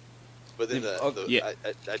 But then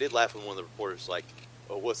I did laugh when one of the reporters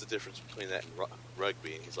 "Oh, what's the difference between that and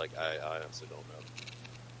rugby?" And he's like, "I honestly don't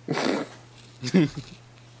know."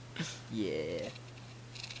 Yeah.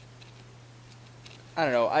 I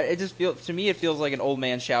don't know. It just feels to me it feels like an old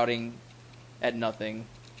man shouting at nothing.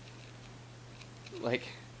 Like,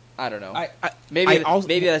 I don't know.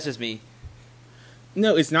 Maybe that's just me.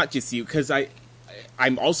 No, it's not just you, because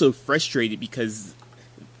I'm also frustrated because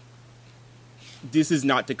this is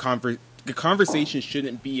not the conversation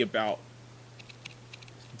shouldn't be about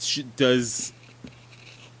does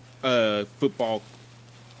football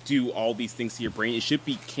do all these things to your brain. It should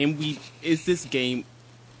be, is this game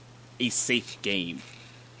a safe game?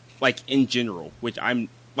 Like, in general, which I'm,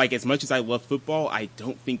 like, as much as I love football, I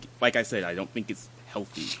don't think, like I said, I don't think it's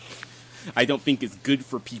healthy. I don't think it's good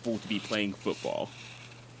for people to be playing football.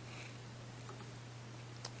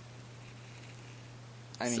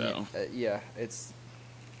 I mean, yeah, it's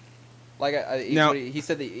like he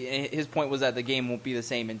said that his point was that the game won't be the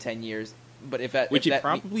same in 10 years. But it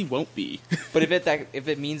probably won't be. But if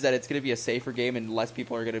it means that it's going to be a safer game and less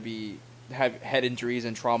people are going to have head injuries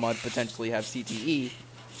and trauma and potentially have CTE,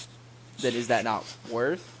 then is that not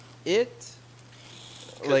worth it?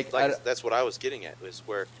 Like that's what I was getting at, is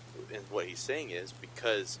where, and what he's saying is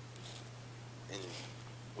because, and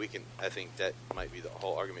I think that might be the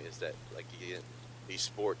whole argument, is that like these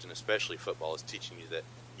sports and especially football is teaching you that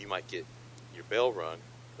you might get your bell rung,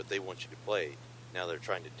 but they want you to play. Now they're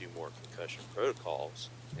trying to do more concussion protocols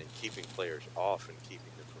and keeping players off and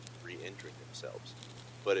keeping them from re-injuring themselves.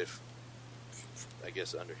 But I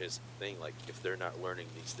guess under his thing, like if they're not learning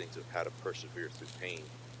these things of how to persevere through pain,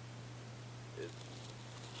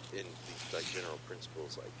 in these like general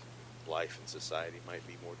principles, like life and society might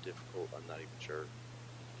be more difficult. I'm not even sure.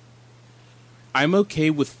 I'm okay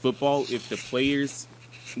with football if the players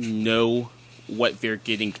know what they're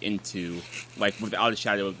getting into, like without a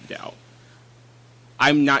shadow of a doubt.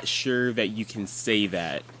 I'm not sure that you can say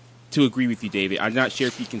that. To agree with you, David, I'm not sure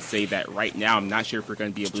if you can say that right now. I'm not sure if we're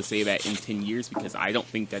going to be able to say that in 10 years because I don't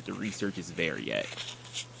think that the research is there yet.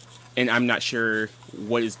 And I'm not sure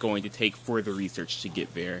what it's going to take for the research to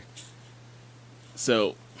get there.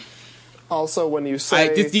 So, also, when you say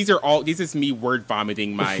this is me word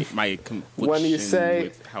vomiting my confliction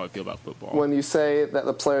with how I feel about football. When you say that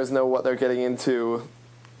the players know what they're getting into,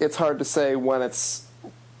 it's hard to say when it's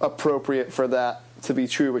appropriate for that to be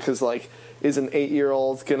true, because like, is an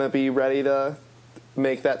 8-year-old gonna be ready to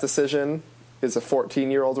make that decision? Is a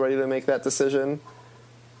 14-year-old ready to make that decision?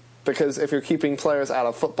 Because if you're keeping players out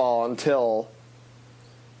of football until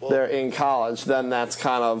they're in college, then that's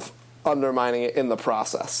kind of undermining it in the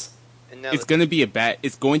process. It's going to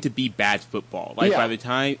be bad football. Like, by the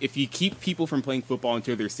time, if you keep people from playing football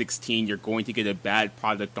until they're 16, you're going to get a bad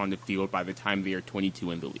product on the field by the time they are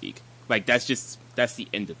 22 in the league. Like, that's the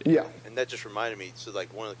end of it. Yeah. And that just reminded me, so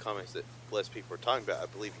like one of the comments that less people were talking about, I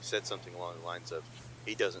believe he said something along the lines of,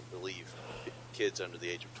 he doesn't believe kids under the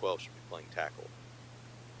age of 12 should be playing tackle.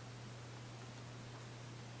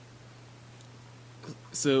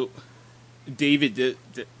 So, David,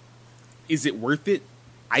 is it worth it?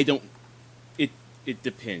 It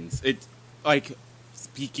depends. It, like,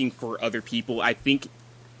 speaking for other people, I think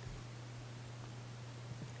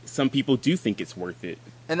some people do think it's worth it.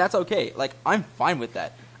 And that's okay. Like, I'm fine with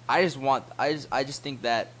that. I just think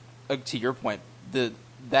that, to your point,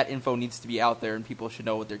 that info needs to be out there and people should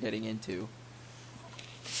know what they're getting into.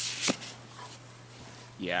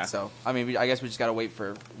 Yeah. So, I mean, I guess we just gotta wait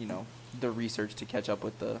for, the research to catch up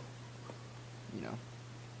with the.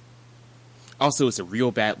 Also, it's a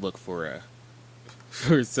real bad look for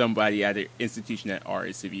somebody at an institution at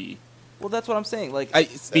ours to be. Well, that's what I'm saying. Like,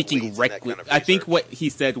 speaking reckless, I think what he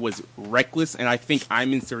said was reckless, and I think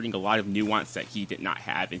I'm inserting a lot of nuance that he did not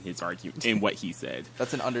have in his argument in what he said.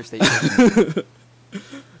 That's an understatement.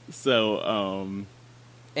 So,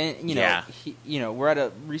 and we're at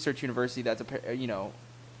a research university that's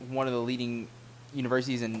one of the leading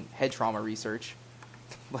universities in head trauma research.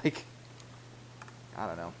 Like, I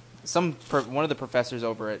don't know. One of the professors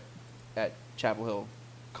over at Chapel Hill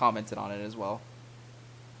commented on it as well.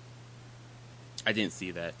 I didn't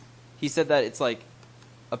see that. He said that it's like,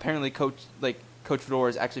 apparently Coach Fedora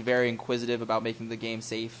is actually very inquisitive about making the game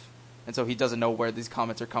safe, and so he doesn't know where these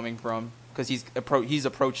comments are coming from because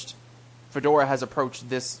Fedora has approached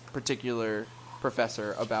this particular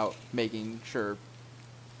professor about making sure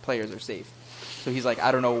players are safe. So he's like,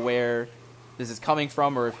 I don't know where this is coming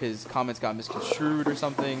from, or if his comments got misconstrued or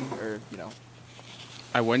something, or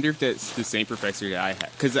I wonder if that's the same professor that I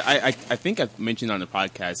had. Because I think I've mentioned on the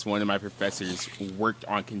podcast, one of my professors worked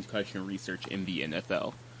on concussion research in the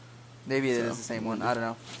NFL. Maybe it is the same one. I don't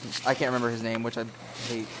know. I can't remember his name, which I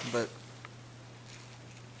hate, but.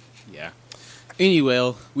 Yeah.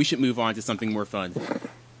 Anyway, we should move on to something more fun.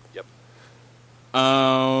 Yep.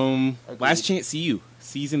 Last chance to you.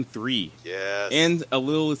 season 3. Yes. And a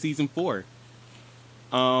little of season 4.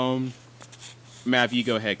 Mav, you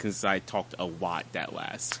go ahead because I talked a lot that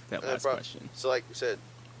last question. So, like we said,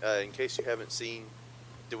 in case you haven't seen,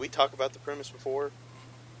 did we talk about the premise before?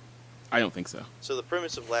 I don't think so. So the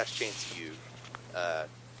premise of Last Chance U,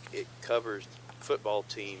 it covers football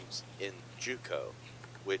teams in JUCO,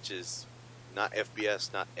 which is not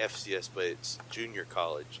FBS, not FCS, but it's junior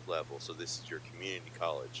college level. So this is your community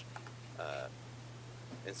college.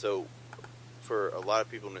 And so for a lot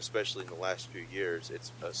of people, and especially in the last few years,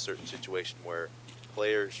 it's a certain situation where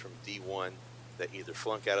players from D1 that either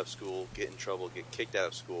flunk out of school, get in trouble, get kicked out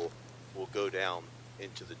of school, will go down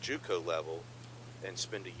into the JUCO level and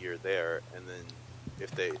spend a year there. And then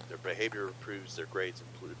if their behavior improves, their grades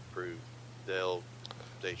improve,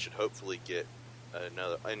 they should hopefully get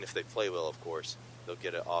another, and if they play well, of course, they'll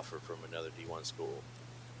get an offer from another D1 school.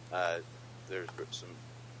 There's some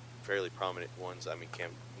fairly prominent ones. I mean,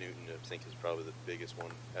 Cam Newton, I think, is probably the biggest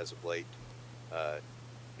one as of late.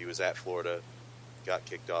 He was at Florida, got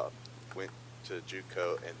kicked off, went to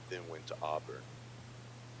JUCO, and then went to Auburn.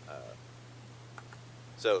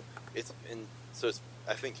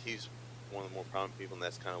 I think he's one of the more prominent people, and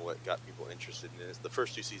that's kind of what got people interested in this. The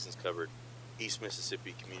first 2 seasons covered East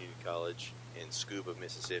Mississippi Community College and Scuba,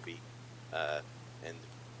 Mississippi, and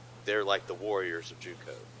they're like the Warriors of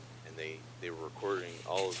JUCO, and they were recording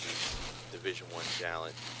all of these Division I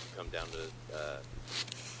talent to come down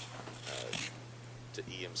to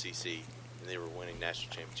EMCC, and they were winning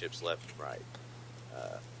national championships left and right.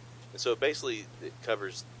 And so basically it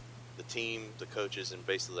covers the team, the coaches, and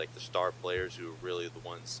basically like the star players who are really the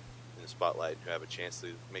ones in the spotlight who have a chance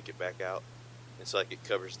to make it back out. And so like it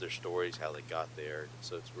covers their stories, how they got there.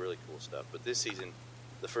 So it's really cool stuff. But this season,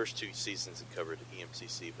 the first 2 seasons it covered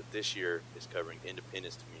EMCC, but this year is covering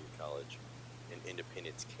Independence Community College and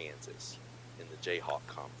Independence, Kansas, in the Jayhawk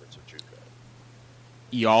Conference of JUCO.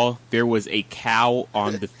 Y'all, there was a cow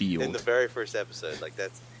on the field. In the very first episode,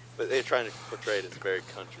 but they're trying to portray it as a very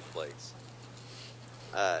country place.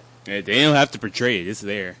 They don't have to portray it; it's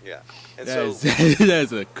there. Yeah, and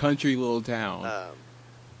that's a country little town.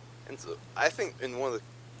 And so I think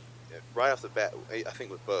right off the bat, I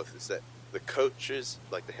think with both is that the coaches,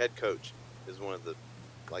 like the head coach, is one of the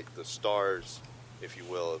stars, if you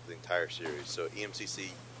will, of the entire series. So EMCC,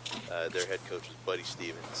 their head coach is Buddy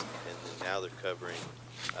Stevens, and then now they're covering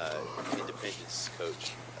Independence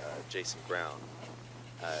coach Jason Brown.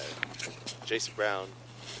 Jason Brown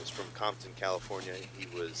is from Compton, California. He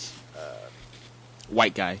was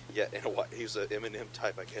white guy. Yeah, he was an Eminem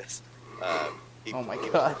type, I guess. Oh my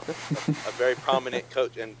god! A very prominent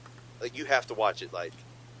coach, and you have to watch it. Like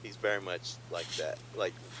he's very much like that.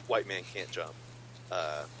 Like white man can't jump,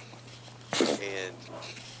 and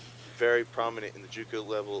very prominent in the JUCO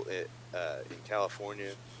level in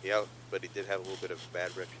California. But he did have a little bit of a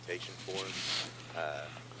bad reputation for him,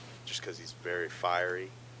 just because he's very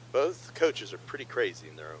fiery. Both coaches are pretty crazy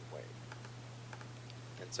in their own way,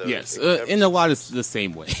 and so yes, in a lot of the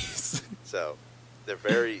same ways. So they're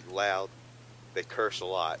very loud. They curse a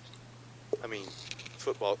lot. I mean,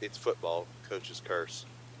 it's football. Coaches curse,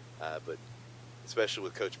 but especially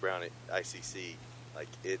with Coach Brown at ICC,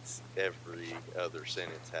 it's every other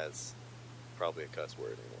sentence has probably a cuss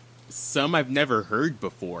word in it. Some I've never heard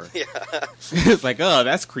before. Yeah, it's like, oh,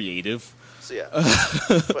 that's creative. So yeah,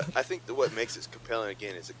 but I think that what makes it compelling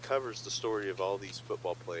again is it covers the story of all these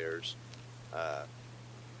football players,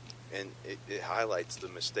 and it highlights the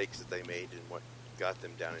mistakes that they made and what got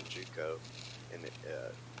them down in JUCO, and it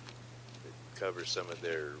covers some of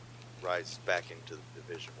their rise back into the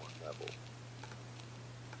Division I level.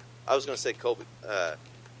 I was going to say, Colby,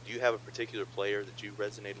 do you have a particular player that you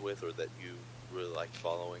resonated with or that you really liked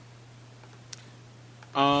following?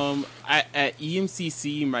 At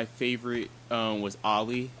EMCC, my favorite was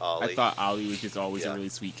Ollie. I thought Ollie was just always a really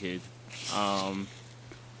sweet kid. I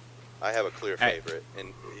have a clear favorite,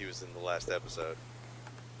 and he was in the last episode.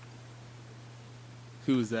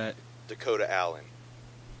 Who was that? Dakota Allen.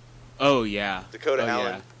 Oh, yeah. Dakota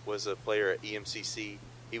Allen was a player at EMCC.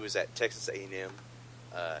 He was at Texas A&M,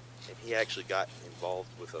 and he actually got involved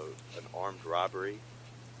with an armed robbery.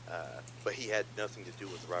 But he had nothing to do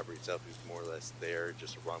with the robbery itself. He was more or less there,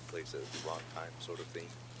 just the wrong place at the wrong time sort of thing.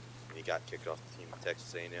 And he got kicked off the team at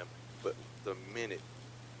Texas A&M. But the minute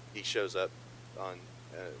he shows up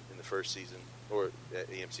in the first season or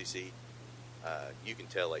at EMCC, you can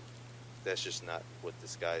tell that's just not what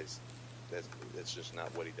this guy's. That's just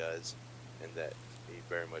not what he does, and that he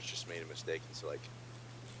very much just made a mistake. And so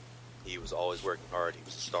he was always working hard. He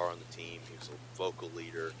was a star on the team. He was a vocal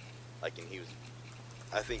leader. I think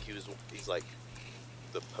he's like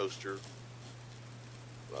the poster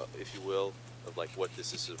if you will, of like what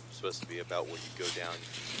this is supposed to be about, where you go down,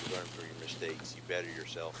 you learn from your mistakes, you better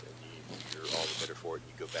yourself, and you're all the better for it,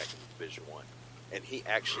 and you go back into Division One. And he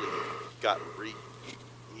actually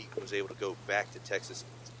he was able to go back to Texas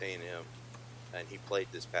A&M, and he played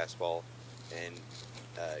this past fall, and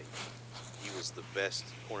he was the best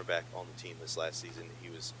cornerback on the team this last season. He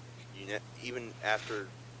was even after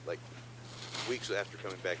like weeks after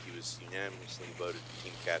coming back, he was unanimously voted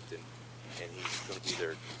team captain, and he's going to be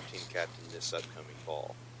their team captain this upcoming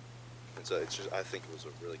fall. And so I think it was a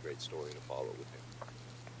really great story to follow with him.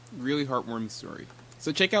 Really heartwarming story.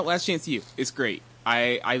 So check out Last Chance U. It's great.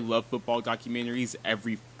 I love football documentaries.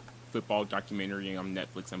 Every football documentary on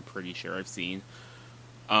Netflix, I'm pretty sure I've seen.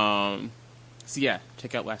 So yeah,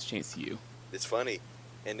 check out Last Chance U. It's funny,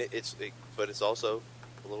 and but it's also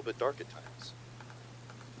a little bit dark at times.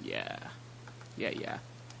 Yeah.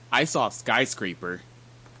 I saw Skyscraper,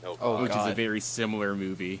 which is a very similar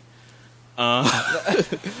movie.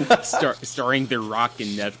 Starring The Rock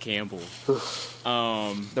and Nev Campbell.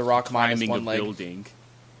 The Rock climbing minus one leg. Building.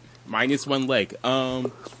 Minus one leg.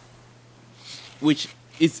 Which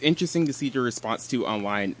is interesting to see the response to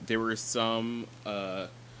online. There were some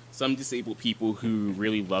disabled people who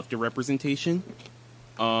really loved the representation.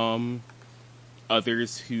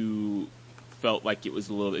 Others who felt like it was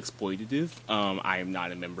a little exploitative. I am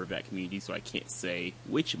not a member of that community, so I can't say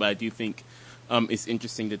which, but I do think it's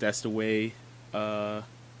interesting that that's the way the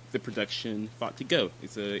production thought to go.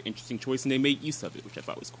 It's an interesting choice, and they made use of it, which I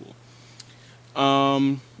thought was cool.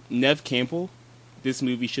 Nev Campbell, this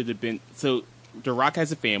movie should have been... So, The Rock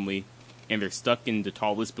has a family, and they're stuck in the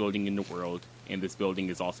tallest building in the world, and this building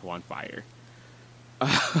is also on fire.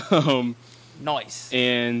 Nice.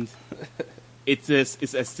 And it's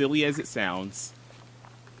as silly as it sounds.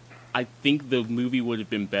 I think the movie would have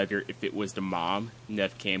been better if it was the mom,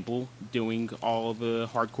 Nev Campbell, doing all the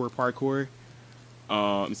hardcore parkour.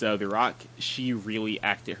 So The Rock, she really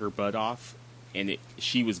acted her butt off, and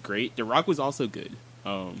she was great. The Rock was also good.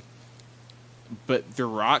 But The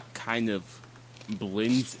Rock kind of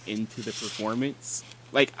blends into the performance.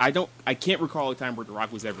 Like, I can't recall a time where The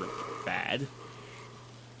Rock was ever bad.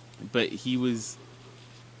 But he was...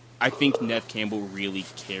 I think Nev Campbell really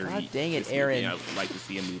carried... God dang it, this Aaron. movie. I'd like to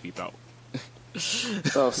see a movie about...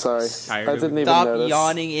 Oh, sorry. Tired I of didn't it. even Stop notice.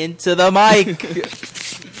 yawning into the mic.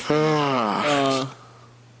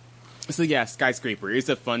 So yeah, Skyscraper is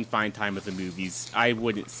a fun, fine time of the movies. I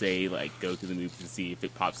wouldn't say, like, go to the movies to see if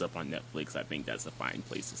it pops up on Netflix. I think that's a fine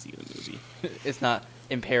place to see the movie. It's not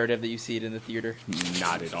imperative that you see it in the theater.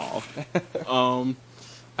 Not at all.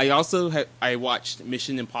 I also I watched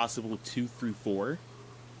Mission Impossible 2 through 4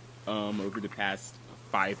 over the past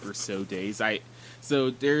 5 or so days. So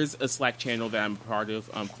there's a Slack channel that I'm part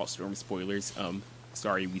of called Storm Spoilers.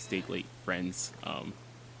 Sorry, we stayed late, friends,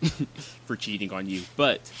 for cheating on you.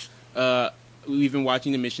 But we've been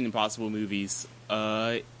watching the Mission Impossible movies,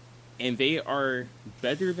 and they are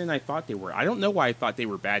better than I thought they were. I don't know why I thought they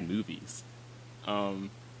were bad movies.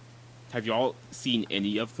 Have y'all seen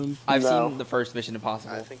any of them? I've No. seen the first Mission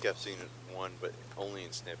Impossible. I think I've seen one, but only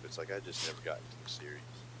in snippets. Like, I just never got into the series.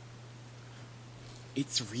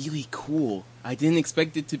 It's really cool. I didn't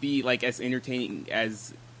expect it to be like as entertaining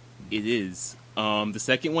as it is. The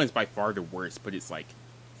second one is by far the worst, but it's like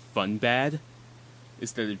fun bad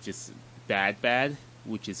instead of just bad,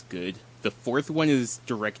 which is good. The fourth one is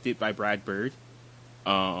directed by Brad Bird,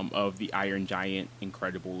 of the Iron Giant,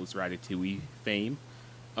 Incredibles, Ratatouille fame.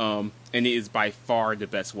 And it is by far the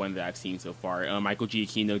best one that I've seen so far. Michael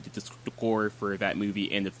Giacchino did the score for that movie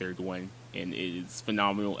and the third one, and it is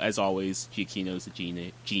phenomenal. As always, Giacchino's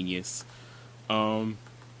a genius.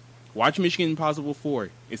 Watch Mission Impossible 4.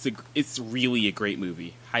 It's really a great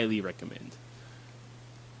movie. Highly recommend.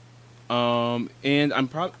 And I'm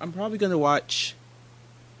probably gonna watch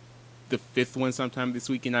the fifth one sometime this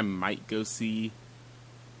weekend. I might go see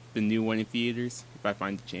the new one in theaters if I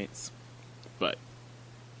find the chance. But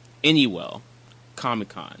anyway,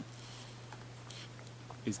 Comic-Con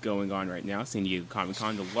is going on right now. San Diego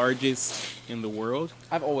Comic-Con, the largest in the world.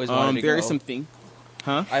 I've always wanted to go. There is something,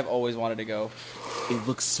 huh? I've always wanted to go. It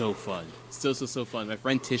looks so fun. So fun. My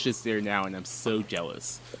friend Tisha's there now, and I'm so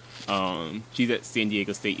jealous. She's at San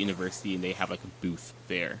Diego State University, and they have like a booth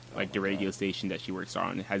there. Like the radio station that she works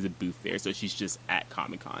on has a booth there, so she's just at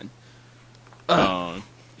Comic-Con.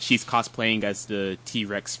 She's cosplaying as the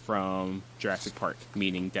T-Rex from Jurassic Park,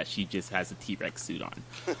 meaning that she just has a T-Rex suit on.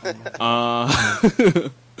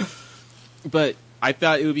 But I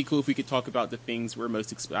thought it would be cool if we could talk about the things we're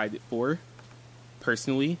most excited for.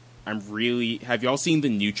 Personally, have y'all seen the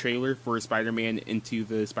new trailer for Spider-Man Into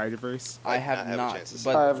the Spider-Verse? I have I have a not, chance to see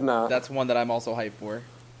but I have not. that's one that I'm also hyped for.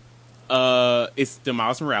 It's the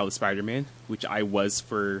Miles Morales Spider-Man, which I was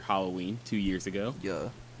for Halloween 2 years ago. Yeah.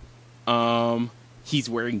 He's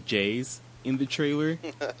wearing J's in the trailer.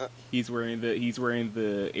 He's wearing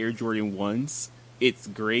the Air Jordan 1s. It's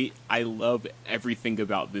great. I love everything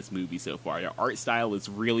about this movie so far. The art style is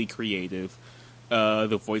really creative.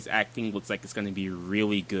 The voice acting looks like it's going to be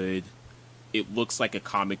really good. It looks like a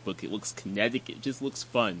comic book. It looks kinetic. It just looks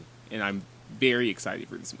fun. And I'm very excited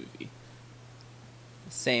for this movie.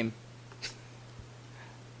 Same.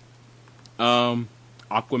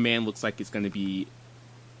 Aquaman looks like it's going to be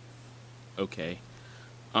okay.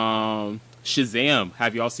 Shazam.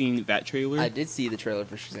 Have y'all seen that trailer? I did see the trailer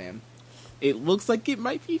for Shazam. It looks like it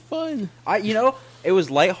might be fun. It was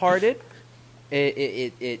lighthearted.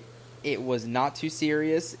 It was not too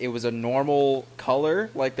serious. It was a normal color.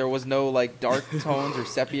 Like, there was no, like, dark tones or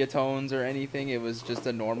sepia tones or anything. It was just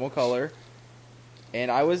a normal color. And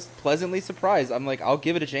I was pleasantly surprised. I'm like, I'll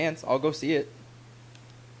give it a chance. I'll go see it.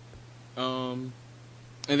 And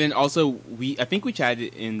then also, I think we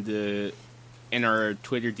chatted in our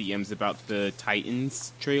Twitter DMs about the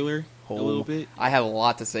Titans trailer a little bit. I have a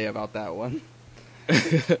lot to say about that one.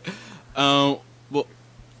 Well,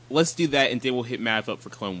 let's do that, and then we'll hit Mav up for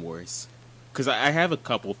Clone Wars, because I have a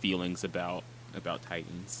couple feelings about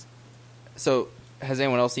Titans. So, has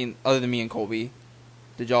anyone else seen, other than me and Colby,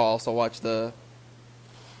 did y'all also watch the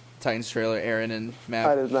Titans trailer, Aaron and Mav?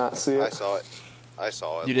 I did not see it. I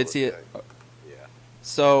saw it. You did see it? Yeah.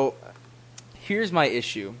 So, here's my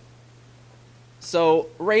issue. So,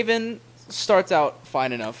 Raven starts out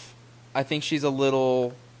fine enough. I think she's a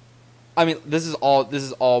little... I mean, this is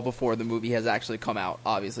all before the movie has actually come out,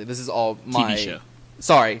 obviously. This is all my... TV show.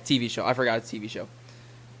 Sorry, TV show. I forgot it's TV show.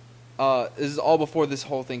 This is all before this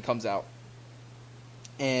whole thing comes out.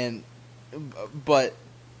 But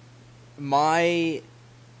my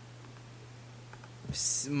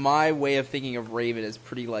way of thinking of Raven is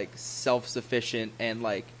pretty, like, self-sufficient and,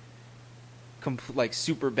 like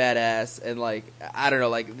super badass, and, like, I don't know,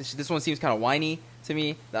 like, this one seems kind of whiny to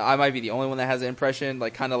me. I might be the only one that has the impression,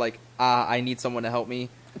 like, kind of like, I need someone to help me.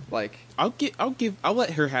 Like, I'll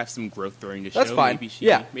let her have some growth during the show. That's fine.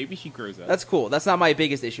 Maybe she grows up. That's cool. That's not my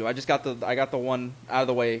biggest issue. I got the one out of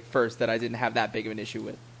the way first that I didn't have that big of an issue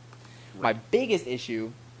with. Right. My biggest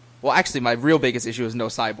issue, well, actually, my real biggest issue is no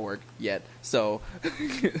Cyborg yet. So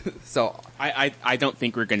I don't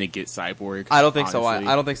think we're gonna get Cyborg. I don't think honestly.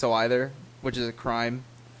 so. I don't think so either, which is a crime.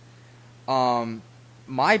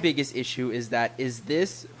 My biggest issue is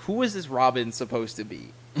who is this Robin supposed to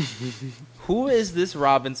be? Who is this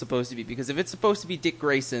Robin supposed to be? Because if it's supposed to be Dick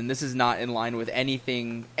Grayson, this is not in line with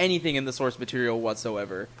anything in the source material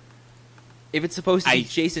whatsoever. If it's supposed to be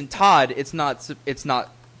Jason Todd, it's not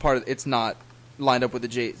lined up with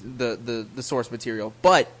the source material.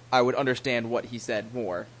 But I would understand what he said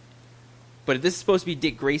more. But if this is supposed to be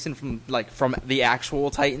Dick Grayson from the actual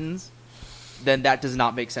Titans, then that does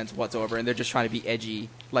not make sense whatsoever, and they're just trying to be edgy.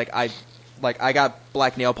 I got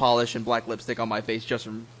black nail polish and black lipstick on my face just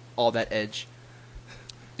from all that edge.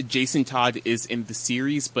 Jason Todd is in the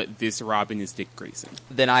series, but this Robin is Dick Grayson.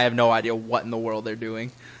 Then I have no idea what in the world they're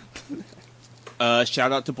doing.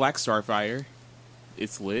 Shout out to Black Starfire.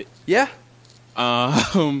 It's lit. Yeah.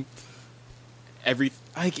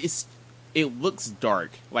 It looks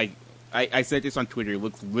dark. Like, I said this on Twitter, it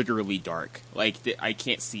looks literally dark. Like, I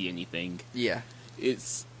can't see anything. Yeah.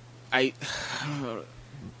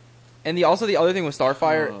 And the other thing with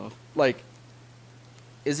Starfire, like,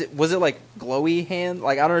 was it like glowy hand?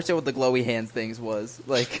 Like, I don't understand what the glowy hands things was.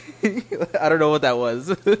 Like, I don't know what that was.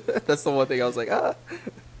 That's the one thing I was like, I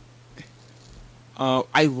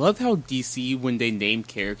love how DC, when they name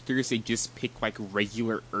characters, they just pick, like,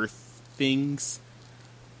 regular Earth things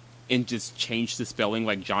and just change the spelling,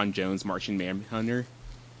 like John Jones, Martian Manhunter.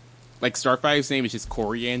 Like, Starfire's name is just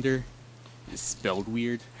Coriander. It's spelled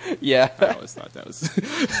weird. Yeah. I always thought that was...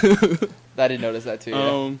 I didn't notice that, too,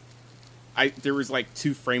 yeah. There was, like,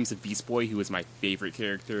 2 frames of Beast Boy, who was my favorite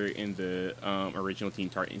character in the original Teen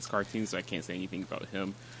Titans cartoon, so I can't say anything about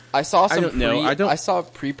him. I saw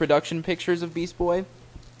pre-production pictures of Beast Boy,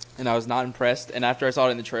 and I was not impressed. And after I saw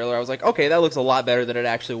it in the trailer, I was like, okay, that looks a lot better than it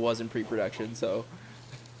actually was in pre-production. So,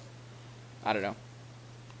 I don't know.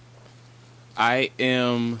 I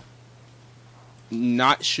am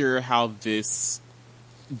not sure how this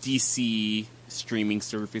DC streaming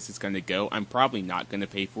service is going to go. I'm probably not going to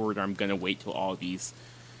pay for it, or I'm going to wait till all of these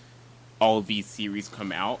series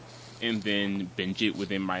come out and then binge it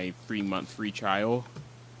within my 3-month free trial.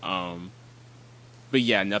 But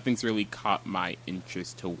yeah, nothing's really caught my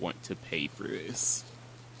interest to want to pay for this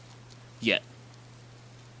yet.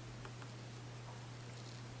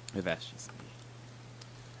 But that's just me.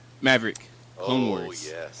 Maverick, Clone Wars.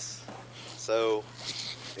 Oh, yes. So,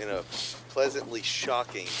 in a pleasantly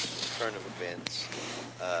shocking turn of events,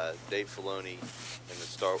 Dave Filoni and the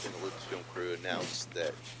Lucasfilm crew announced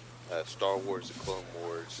that Star Wars: The Clone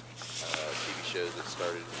Wars, TV show that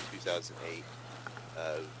started in 2008,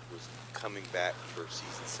 was coming back for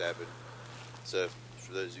season 7. So,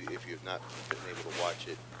 for those of you, if you have not been able to watch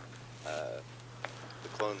it, The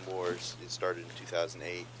Clone Wars, it started in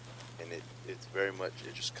 2008, and it's very much,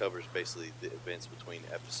 it just covers basically the events between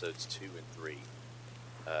episodes 2 and 3,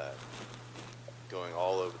 going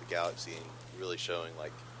all over the galaxy and really showing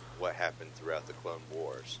like what happened throughout the Clone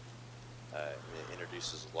Wars. And it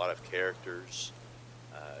introduces a lot of characters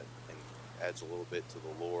and adds a little bit to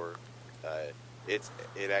the lore.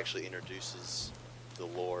 It actually introduces the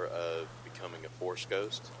lore of becoming a Force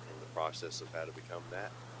ghost and the process of how to become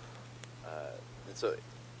that. And so,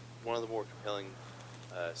 one of the more compelling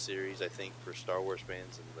series, I think, for Star Wars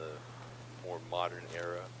fans in the more modern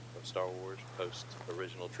era of Star Wars,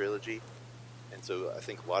 post-original trilogy. And so I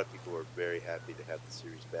think a lot of people are very happy to have the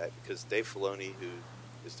series back, because Dave Filoni, who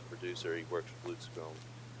is the producer, he works with Lucasfilm,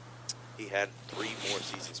 he had 3 more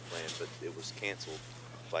seasons planned, but it was canceled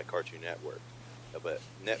by Cartoon Network. But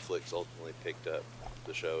Netflix ultimately picked up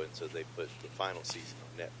the show, and so they put the final season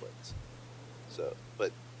on Netflix. So,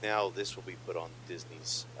 but now this will be put on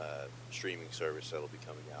Disney's streaming service that'll be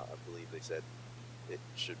coming out. I believe they said it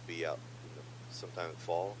should be out sometime in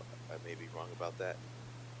fall. I may be wrong about that.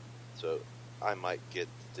 So I might get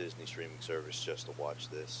the Disney streaming service just to watch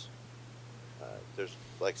this. There's,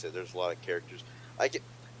 like I said, there's a lot of characters.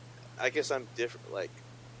 I guess I'm different. Like,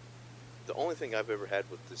 the only thing I've ever had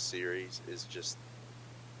with this series is just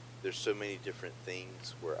there's so many different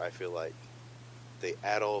things where I feel like they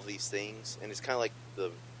add all of these things, and it's kind of like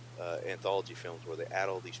the anthology films where they add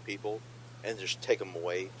all these people and just take them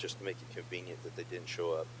away just to make it convenient that they didn't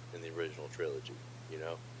show up in the original trilogy, you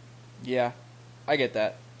know? Yeah, I get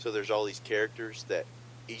that. So there's all these characters that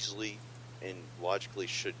easily and logically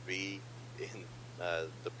should be in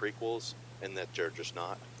the prequels, and that they're just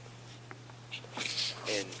not.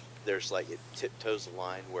 And there's like, it tiptoes the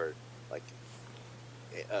line where like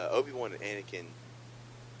Obi-Wan and Anakin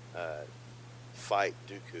fight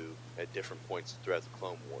Dooku at different points throughout the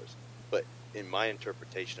Clone Wars. But in my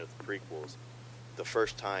interpretation of the prequels, the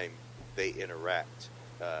first time they interact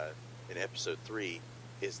in Episode 3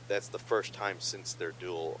 that's the first time since their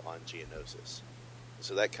duel on Geonosis.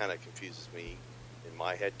 So that kind of confuses me in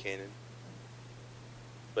my head canon.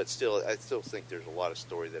 But still, I still think there's a lot of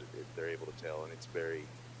story that they're able to tell, and it's very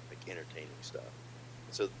like entertaining stuff.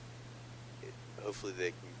 So hopefully they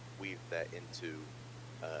can weave that into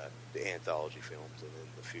the anthology films and then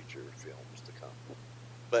the future films to come.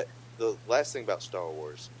 But the last thing about Star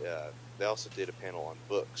Wars, they also did a panel on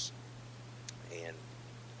books, and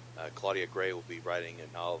Claudia Gray will be writing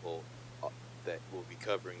a novel that will be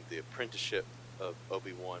covering the apprenticeship of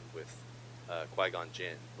Obi-Wan with Qui-Gon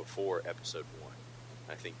Jinn before Episode 1.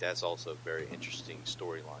 I think that's also a very interesting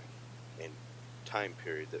storyline and time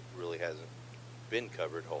period that really hasn't been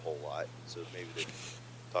covered a whole lot. So maybe they can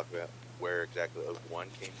talk about where exactly Obi-Wan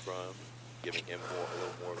came from, giving him a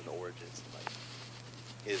little more of an origins, and like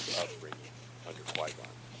his upbringing under Qui-Gon.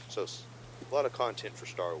 So a lot of content for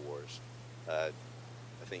Star Wars. I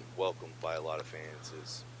think welcomed by a lot of fans,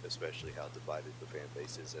 is especially how divided the fan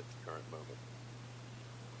base is at the current moment.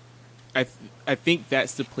 I think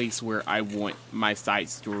that's the place where I want my side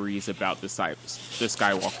stories about the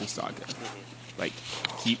Skywalker saga. Like,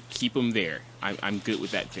 keep them there. I'm good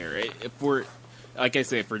with that there. For, like I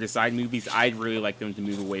said, for the side movies, I'd really like them to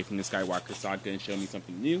move away from the Skywalker saga and show me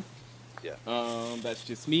something new. Yeah. That's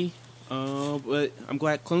just me. But I'm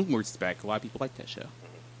glad Clone Wars is back. A lot of people like that show.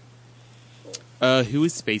 Who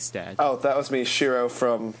is Space Dad? Oh, that was me, Shiro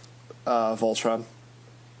from Voltron.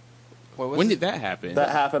 When did that happen? That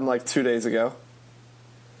happened like 2 days ago.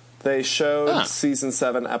 They showed Season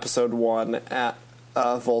 7, Episode 1 at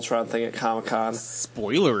Voltron thing at Comic-Con.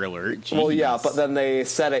 Spoiler alert. Jeez. Well, yeah, but then they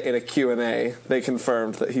said it in a Q&A. They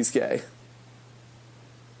confirmed that he's gay.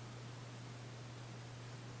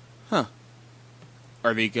 Huh.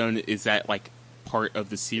 Are they going to... Is that, like, part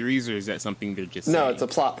of the series, or is that something they're just No, saying? it's a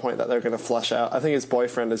plot point that they're going to flesh out. I think his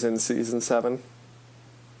boyfriend is in Season 7.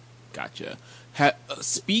 Gotcha.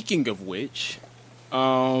 Speaking of which,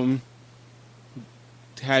 did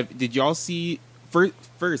y'all see...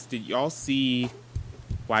 First, did y'all see...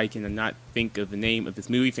 Why can I not think of the name of this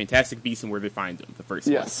movie, Fantastic Beasts and Where They Find Them, the first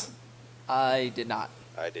one? Yes. I did not.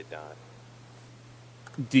 I did not.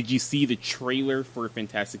 Did you see the trailer for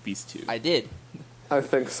Fantastic Beasts 2? I did. I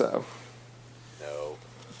think so. No.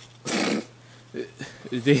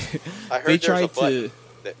 They I heard tried there's a to...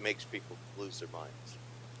 that makes people lose their minds?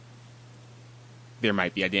 There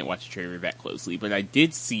might be. I didn't watch the trailer that closely, but I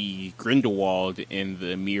did see Grindelwald in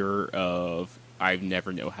the mirror of. I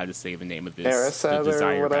never know how to say the name of this. Erised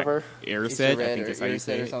or whatever. Erised, I think that's how you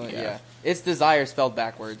say it. Yeah. It's Desire spelled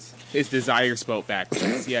backwards. It's Desire spelled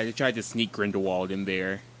backwards. Yeah, they tried to sneak Grindelwald in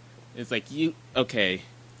there. It's like, okay,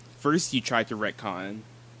 first you tried to retcon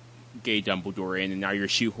gay Dumbledore in, and now you're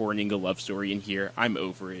shoehorning a love story in here. I'm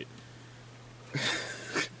over it.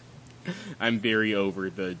 I'm very over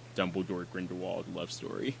the Dumbledore Grindelwald love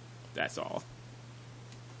story. That's all.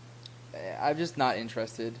 I'm just not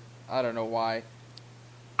interested. I don't know why.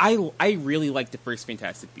 I really like the first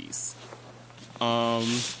Fantastic Beasts. I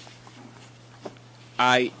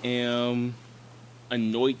am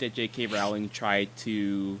annoyed that J.K. Rowling tried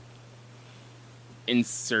to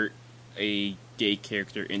insert a gay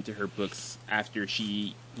character into her books after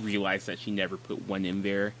she realized that she never put one in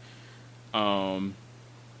there. And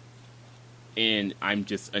I'm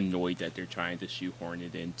just annoyed that they're trying to shoehorn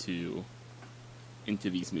it into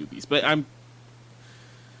these movies. But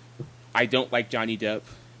I don't like Johnny Depp.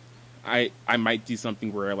 I might do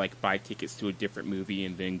something where I buy tickets to a different movie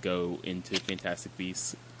and then go into Fantastic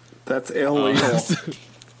Beasts. That's illegal.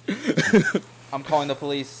 I'm calling the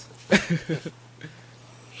police.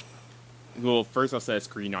 Well, first I'll set a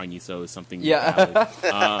screen on you, so it's something. Yeah.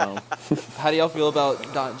 How do y'all feel about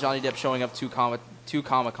Johnny Depp showing up to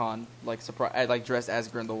Comic-Con, surprise, dressed as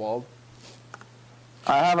Grindelwald?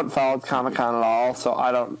 I haven't followed Comic-Con at all, so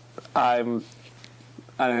I didn't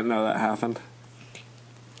know that happened.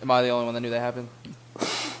 Am I the only one that knew that happened?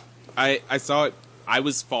 I saw it. I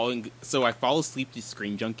was falling, so I fall asleep to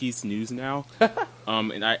Screen Junkies news now,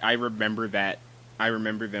 and I remember that. I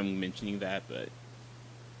remember them mentioning that, but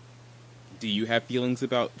do you have feelings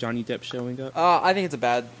about Johnny Depp showing up? I think it's a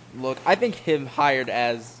bad look. I think him being hired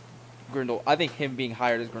as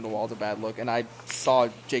Grindelwald's a bad look, and I saw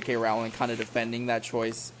J.K. Rowling kind of defending that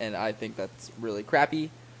choice, and I think that's really crappy.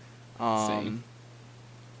 Same.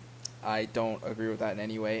 I don't agree with that in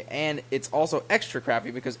any way. And it's also extra crappy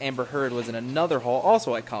because Amber Heard was in another hall,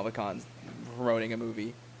 also at Comic-Con, promoting a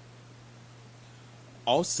movie.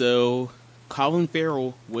 Also, Colin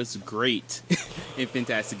Farrell was great in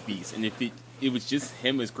Fantastic Beasts. And if it was just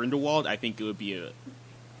him as Grindelwald, I think it would be a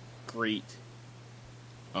great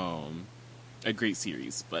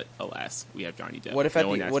series. But alas, we have Johnny Depp. What if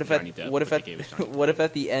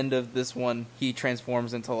at the end of this one he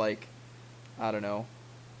transforms into I don't know.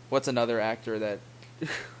 What's another actor that...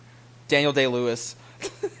 Daniel Day-Lewis.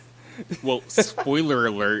 Well, spoiler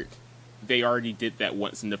alert, they already did that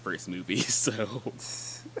once in the first movie, so...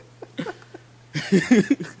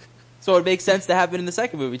 So it makes sense to happen in the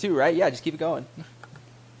second movie, too, right? Yeah, just keep it going.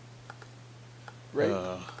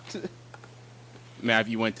 Right? Mav,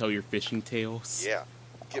 you want to tell your fishing tales? Yeah.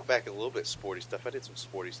 Get back a little bit sporty stuff. I did some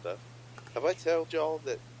sporty stuff. Have I told y'all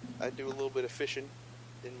that I do a little bit of fishing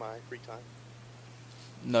in my free time?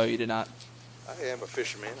 No, you did not. I am a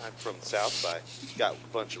fisherman. I'm from the South. I got a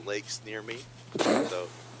bunch of lakes near me. So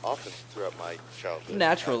often throughout my childhood.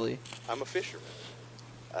 Naturally. I'm a fisherman.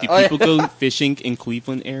 Do people go fishing in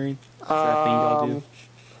Cleveland, Aaron? Is that a thing y'all do?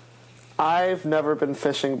 I've never been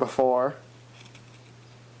fishing before.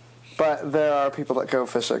 But there are people that go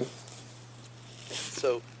fishing.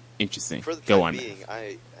 So, interesting. For the go time on. being,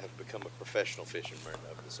 I have become a professional fisherman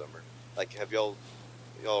over the summer. Have y'all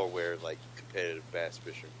are aware competitive bass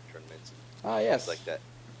fishing tournaments and yes. things like that?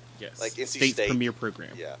 Yes. Like NC State's State premier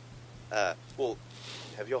program. Yeah. Well,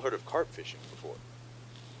 have y'all heard of carp fishing before?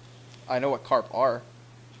 I know what carp are.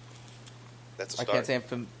 That's a I start.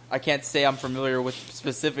 can't say I'm familiar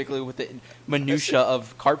specifically with the minutia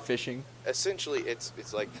of carp fishing. Essentially,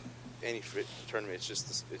 it's like any tournament.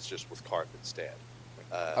 It's just with carp instead.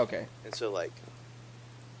 Okay. And so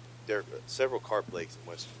there are several carp lakes in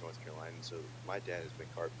western North Carolina. So my dad has been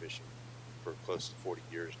carp fishing for close to 40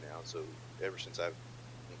 years now. So ever since I've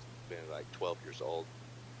been 12 years old,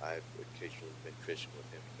 I've occasionally been fishing with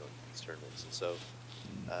him and going to these tournaments. And so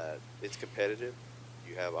it's competitive.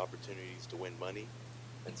 You have opportunities to win money.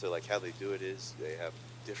 And so how they do it is they have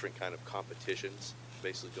different kind of competitions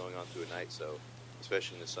basically going on through a night. So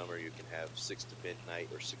especially in the summer, you can have 6 to midnight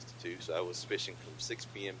or 6 to 2. So I was fishing from 6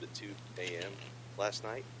 p.m. to 2 a.m. last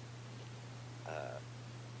night.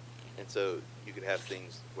 And so you could have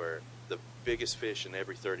things where the biggest fish in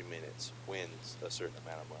every 30 minutes wins a certain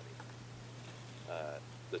amount of money.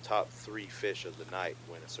 The top 3 fish of the night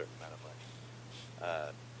win a certain amount of money.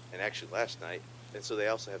 And actually last night, and so they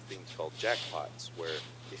also have things called jackpots, where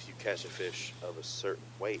if you catch a fish of a certain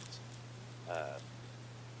weight,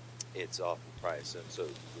 it's off the price. And so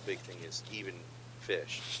the big thing is even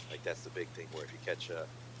fish. Like that's the big thing. Where if you catch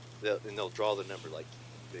they'll draw the number. Like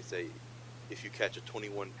they say, if you catch a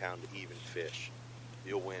 21-pound even fish,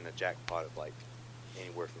 you'll win a jackpot of like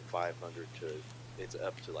anywhere from 500 to it's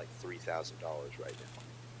up to like $3,000 right now.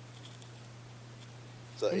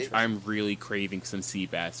 So I'm really craving some sea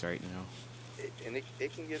bass right now.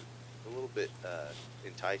 It can get a little bit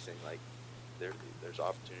enticing. Like there's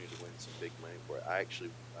opportunity to win some big money for it. I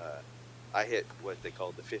actually I hit what they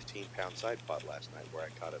called the 15-pound side pot last night, where I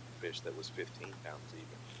caught a fish that was 15 pounds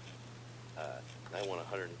even. And I won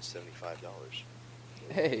 $175.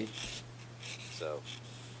 Hey. So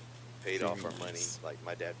paid off our money. Like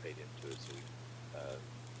my dad paid into it, so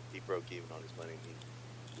he broke even on his money. And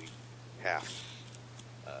we halved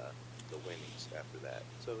the winnings after that.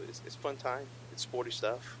 So it's fun time. It's sporty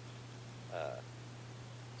stuff.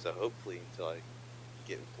 So hopefully until I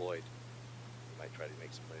get employed, I might try to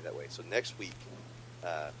make some money that way. So next week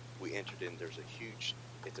we entered in. There's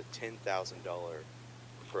it's a $10,000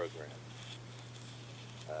 program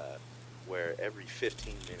where every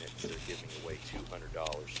 15 minutes they're giving away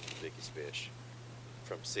 $200 for the biggest fish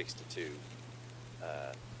from 6 to 2,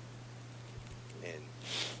 and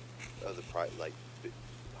other like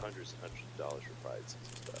hundreds and hundreds of dollars for prizes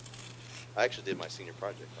and stuff. I actually did my senior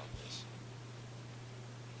project on this.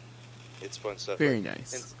 It's fun stuff. Very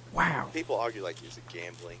nice. Wow. People argue like, is it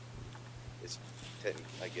gambling? It's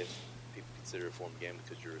I guess people consider it a form of gambling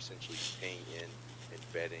because you're essentially paying in and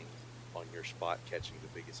betting on your spot catching the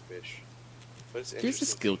biggest fish. But it's interesting. There's a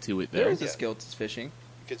skill to it, though. There is a skill to fishing.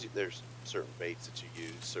 Because there's certain baits that you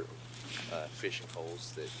use, certain fishing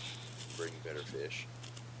holes that bring better fish.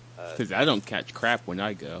 Because I don't catch crap when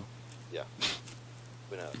I go. Yeah.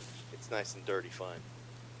 But it's nice and dirty fun.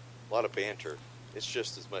 A lot of banter. It's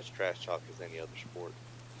just as much trash talk as any other sport.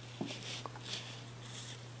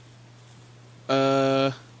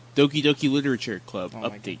 Doki Doki Literature Club Oh my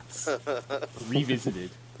updates.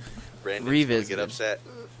 Revisited. Brandon's gonna get upset.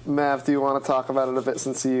 Mav, do you want to talk about it a bit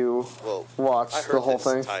since you watched I heard the whole this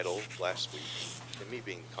thing? title last week, and me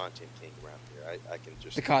being content king around here, I can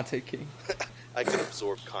just The content king. I can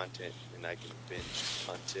absorb content and I can binge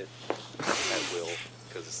content at will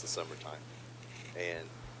because it's the summertime. And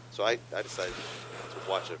so I decided to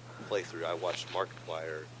watch a playthrough. I watched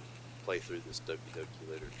Markiplier play through this Doki Doki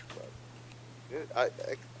Literature Club.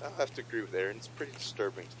 I'll have to agree with Aaron. It's pretty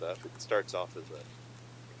disturbing stuff. It starts off as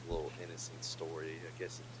a little innocent story. I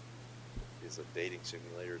guess it is a dating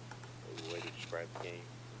simulator, a way to describe the game.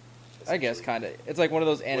 I guess kind of. It's like one of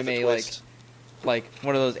those anime twist. like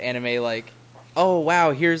one of those anime like, oh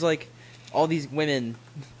wow, here's like all these women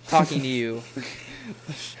talking to you.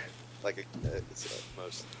 Like it's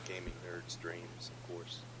most gaming nerds' dreams, of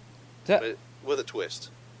course, That- but with a twist.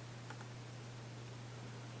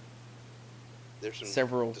 There's some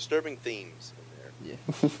Several. disturbing themes in there.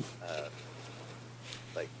 Yeah.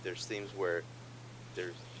 Like there's themes where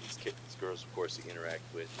there's these girls, of course, you interact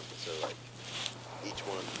with. So like each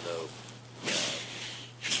one of them, though,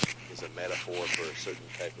 is a metaphor for a certain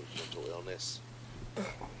type of mental illness.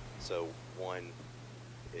 So one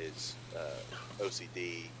is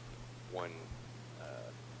OCD. One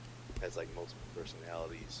has like multiple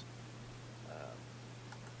personalities.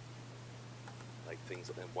 Like things,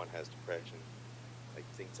 and one has depression. Like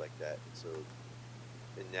things like that. And so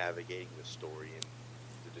in navigating the story and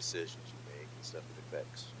the decisions you make and stuff, it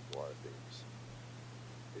affects a lot of things.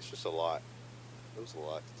 It's just a lot. It was a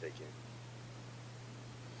lot to take in.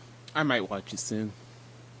 I might watch it soon.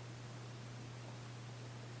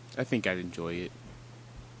 I think I'd enjoy it.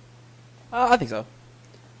 I think so.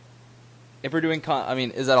 If we're doing I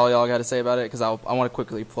mean, is that all y'all got to say about it? Because I want to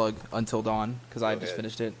quickly plug Until Dawn, because I just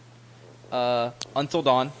finished it. Until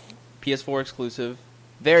Dawn, PS4 exclusive,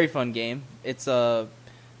 very fun game. It's the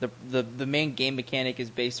main game mechanic is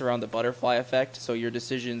based around the butterfly effect, so your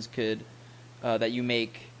decisions could that you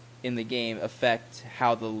make in the game affect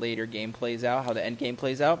how the later game plays out, how the end game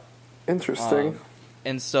plays out. Interesting.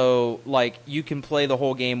 And so, like, you can play the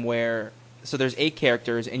whole game so there's 8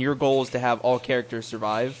 characters, and your goal is to have all characters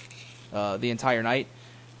survive the entire night.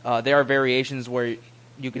 There are variations where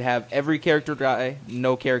you could have every character die,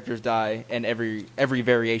 no characters die, and every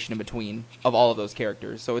variation in between of all of those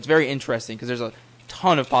characters. So it's very interesting because there's a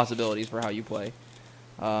ton of possibilities for how you play.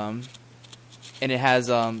 And it has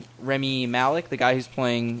Remy Malik, the guy who's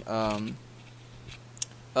playing.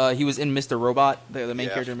 He was in Mr. Robot, the main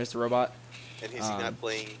character in Mr. Robot. And is he not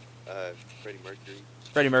playing Freddie Mercury?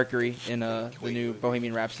 Freddie Mercury in the new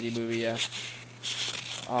Bohemian Rhapsody movie, yeah.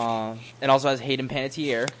 And also has Hayden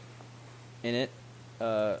Panettiere in it,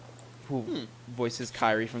 who voices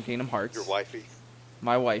Kairi from Kingdom Hearts. Your wifey?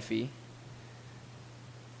 My wifey.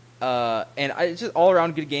 It's just all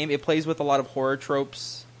around good game. It plays with a lot of horror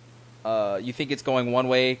tropes. You think it's going one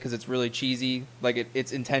way because it's really cheesy, like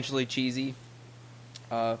it's intentionally cheesy.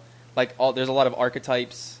 There's a lot of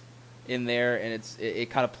archetypes in there, and it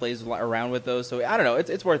kind of plays around with those. So I don't know,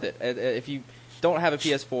 it's worth it. If you don't have a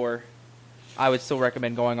PS4, I would still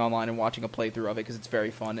recommend going online and watching a playthrough of it because it's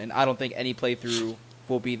very fun. And I don't think any playthrough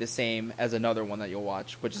will be the same as another one that you'll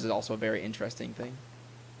watch, which is also a very interesting thing.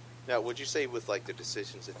 Now, would you say with like the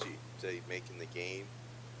decisions that they make in the game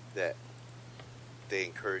that they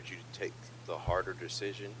encourage you to take the harder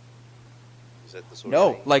decision? Is that the sort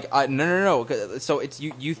of thing? No. So it's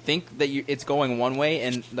you think that it's going one way,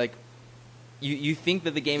 and like you think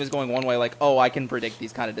that the game is going one way, like, oh, I can predict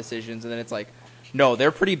these kind of decisions, and then it's like, no,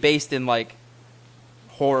 they're pretty based in like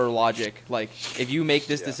horror logic. Like, if you make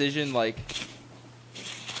this decision, like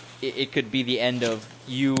it could be the end of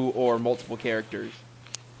you or multiple characters.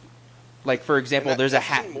 Like, for example, there's a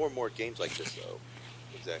hat. More and more games like this, though.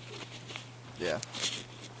 Exactly. Yeah.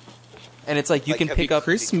 And it's like you can pick up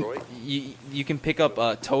you can pick up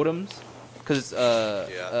totems because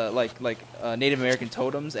Native American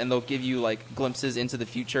totems, and they'll give you like glimpses into the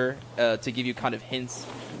future to give you kind of hints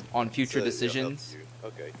on future decisions.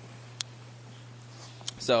 Okay.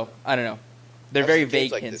 So I don't know. They're very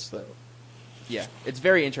vague hints, but yeah, it's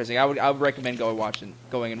very interesting. I would recommend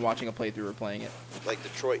going and watching a playthrough or playing it. Like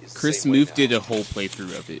Detroit is Chris Move did a whole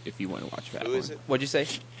playthrough of it. If you want to watch that, who is it? What'd you say?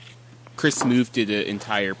 Chris Move did an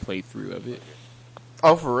entire playthrough of it.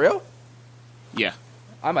 Oh, for real? Yeah.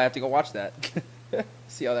 I might have to go watch that.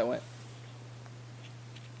 See how that went.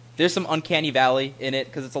 There's some Uncanny Valley in it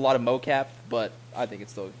because it's a lot of mocap, but I think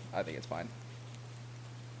it's fine.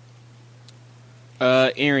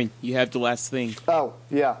 Aaron, you have the last thing. Oh,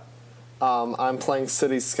 yeah. I'm playing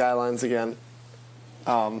Cities Skylines again.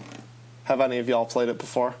 Have any of y'all played it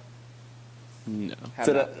before? No.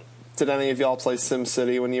 Did any of y'all play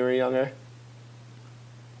SimCity when you were younger?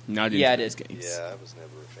 Not into those games. Yeah, I was never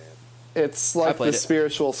a fan. It's like the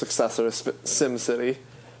spiritual successor to SimCity.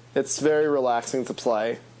 It's very relaxing to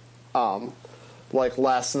play. Like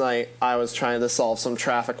last night, I was trying to solve some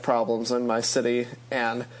traffic problems in my city,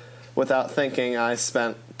 and without thinking, I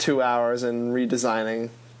spent 2 hours in redesigning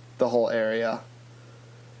the whole area.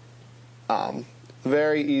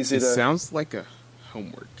 Very easy to... It sounds like a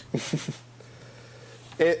homework.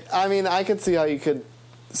 I could see how you could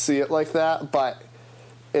see it like that, but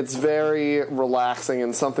it's very relaxing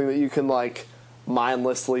and something that you can, like,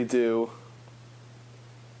 mindlessly do.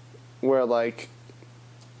 Where, like,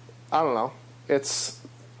 I don't know.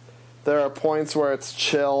 There are points where it's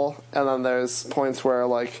chill, and then there's points where,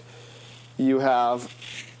 like, you have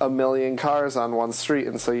a million cars on one street,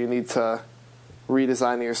 and so you need to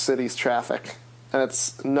redesign your city's traffic. And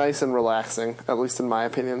it's nice and relaxing, at least in my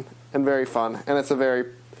opinion, and very fun. And it's a very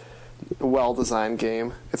well-designed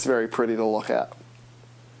game. It's very pretty to look at.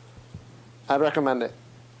 I'd recommend it.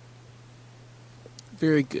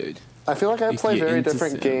 Very good. I feel like I play very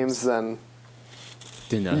different games than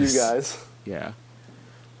you guys. Yeah.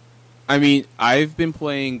 I mean, I've been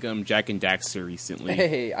playing Jak and Daxter recently.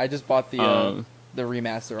 Hey, I just bought the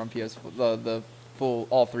remaster on PS4. The full,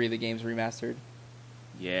 all three of the games remastered.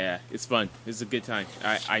 Yeah, it's fun. It's a good time.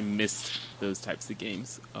 I missed those types of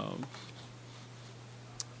games.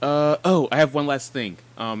 I have one last thing.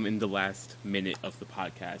 In the last minute of the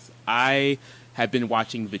podcast, I have been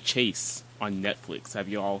watching The Chase on Netflix. Have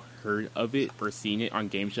you all heard of it or seen it on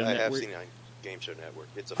Game Show Network? I have seen it on Game Show Network.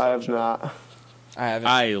 It's a I have show. not. I haven't.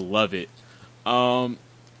 I love it.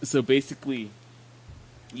 So basically,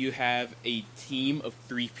 you have a team of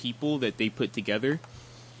 3 people that they put together,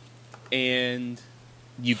 and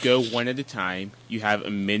you go one at a time. You have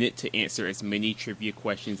a minute to answer as many trivia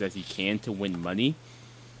questions as you can to win money.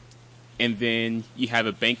 And then you have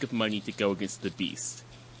a bank of money to go against the Beast.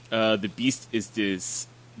 The Beast is this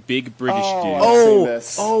big British dude.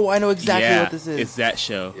 I know exactly what this is. It's that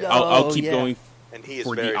show. I'll keep going and he is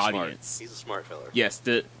for very the smart. audience. He's a smart fella. Yes,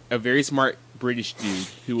 a very smart British dude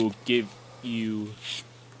who will give you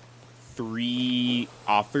 3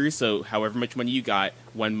 offers. So however much money you got,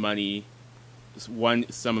 one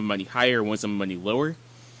sum of money higher, one sum of money lower,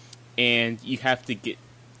 and you have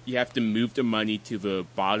to move the money to the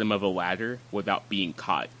bottom of a ladder without being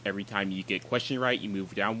caught. Every time you get a question right, you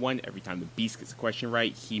move down 1. Every time the Beast gets a question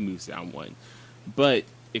right, he moves down 1. But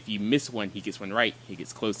if you miss one, he gets one right, he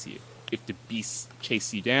gets close to you. If the Beast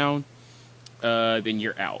chases you down, then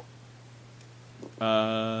you're out.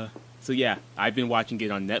 So yeah, I've been watching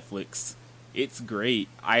it on Netflix. It's great.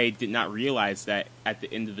 I did not realize that at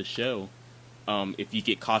the end of the show, if you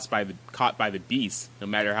get caught by the Beast, no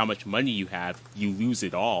matter how much money you have, you lose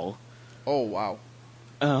it all. Oh, wow.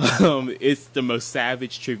 It's the most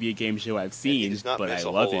savage trivia game show I've seen, but I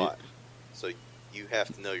love it. So you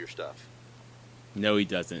have to know your stuff. No, he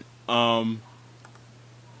doesn't. But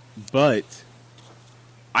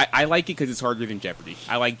I like it because it's harder than Jeopardy.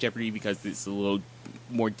 I like Jeopardy because it's a little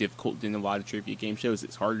more difficult than a lot of trivia game shows.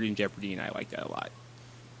 It's harder than Jeopardy, and I like that a lot.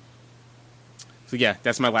 So yeah,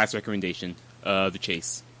 that's my last recommendation. The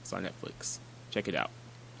Chase. It's on Netflix. Check it out.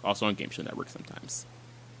 Also on Game Show Network sometimes.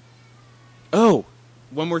 Oh,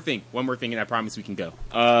 one more thing, and I promise we can go.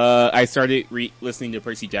 I started listening to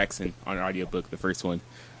Percy Jackson on an audiobook, the first one.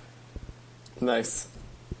 Nice.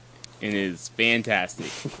 And it is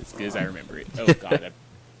fantastic, as good as I remember it. Oh god, I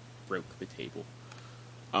broke the table.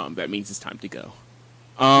 That means it's time to go.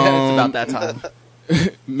 It's about that time.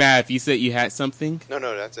 Matt, you said you had something? No,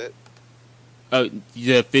 that's it. Oh,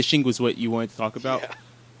 the fishing was what you wanted to talk about? Yeah,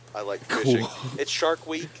 I like fishing. Cool. It's Shark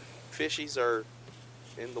Week. Fishies are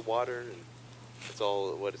in the water, and that's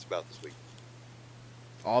all what it's about this week.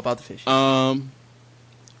 All about the fish. Aaron,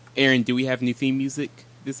 do we have new theme music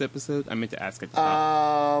this episode? I meant to ask at the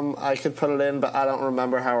top. I could put it in, but I don't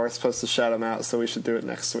remember how we're supposed to shout them out, so we should do it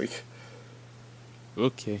next week.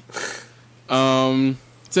 Okay.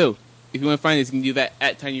 So, if you want to find us, you can do that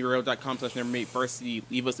at tinyurl.com/NeverMadeVarsity.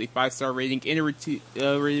 Leave us a 5-star rating and a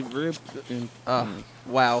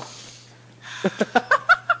Wow.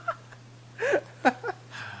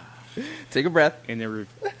 Take a breath. And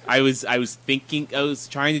I was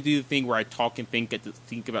trying to do the thing where I talk and think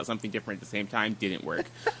about something different at the same time. Didn't work.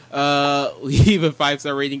 Leave a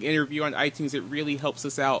 5-star rating and a review on iTunes. It really helps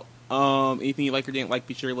us out. Anything you like or didn't like,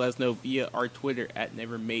 be sure to let us know via our Twitter at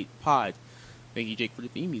NeverMadePod. Thank you, Jake, for the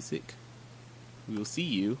theme music. We will see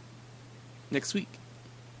you next week.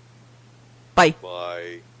 Bye.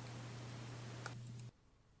 Bye.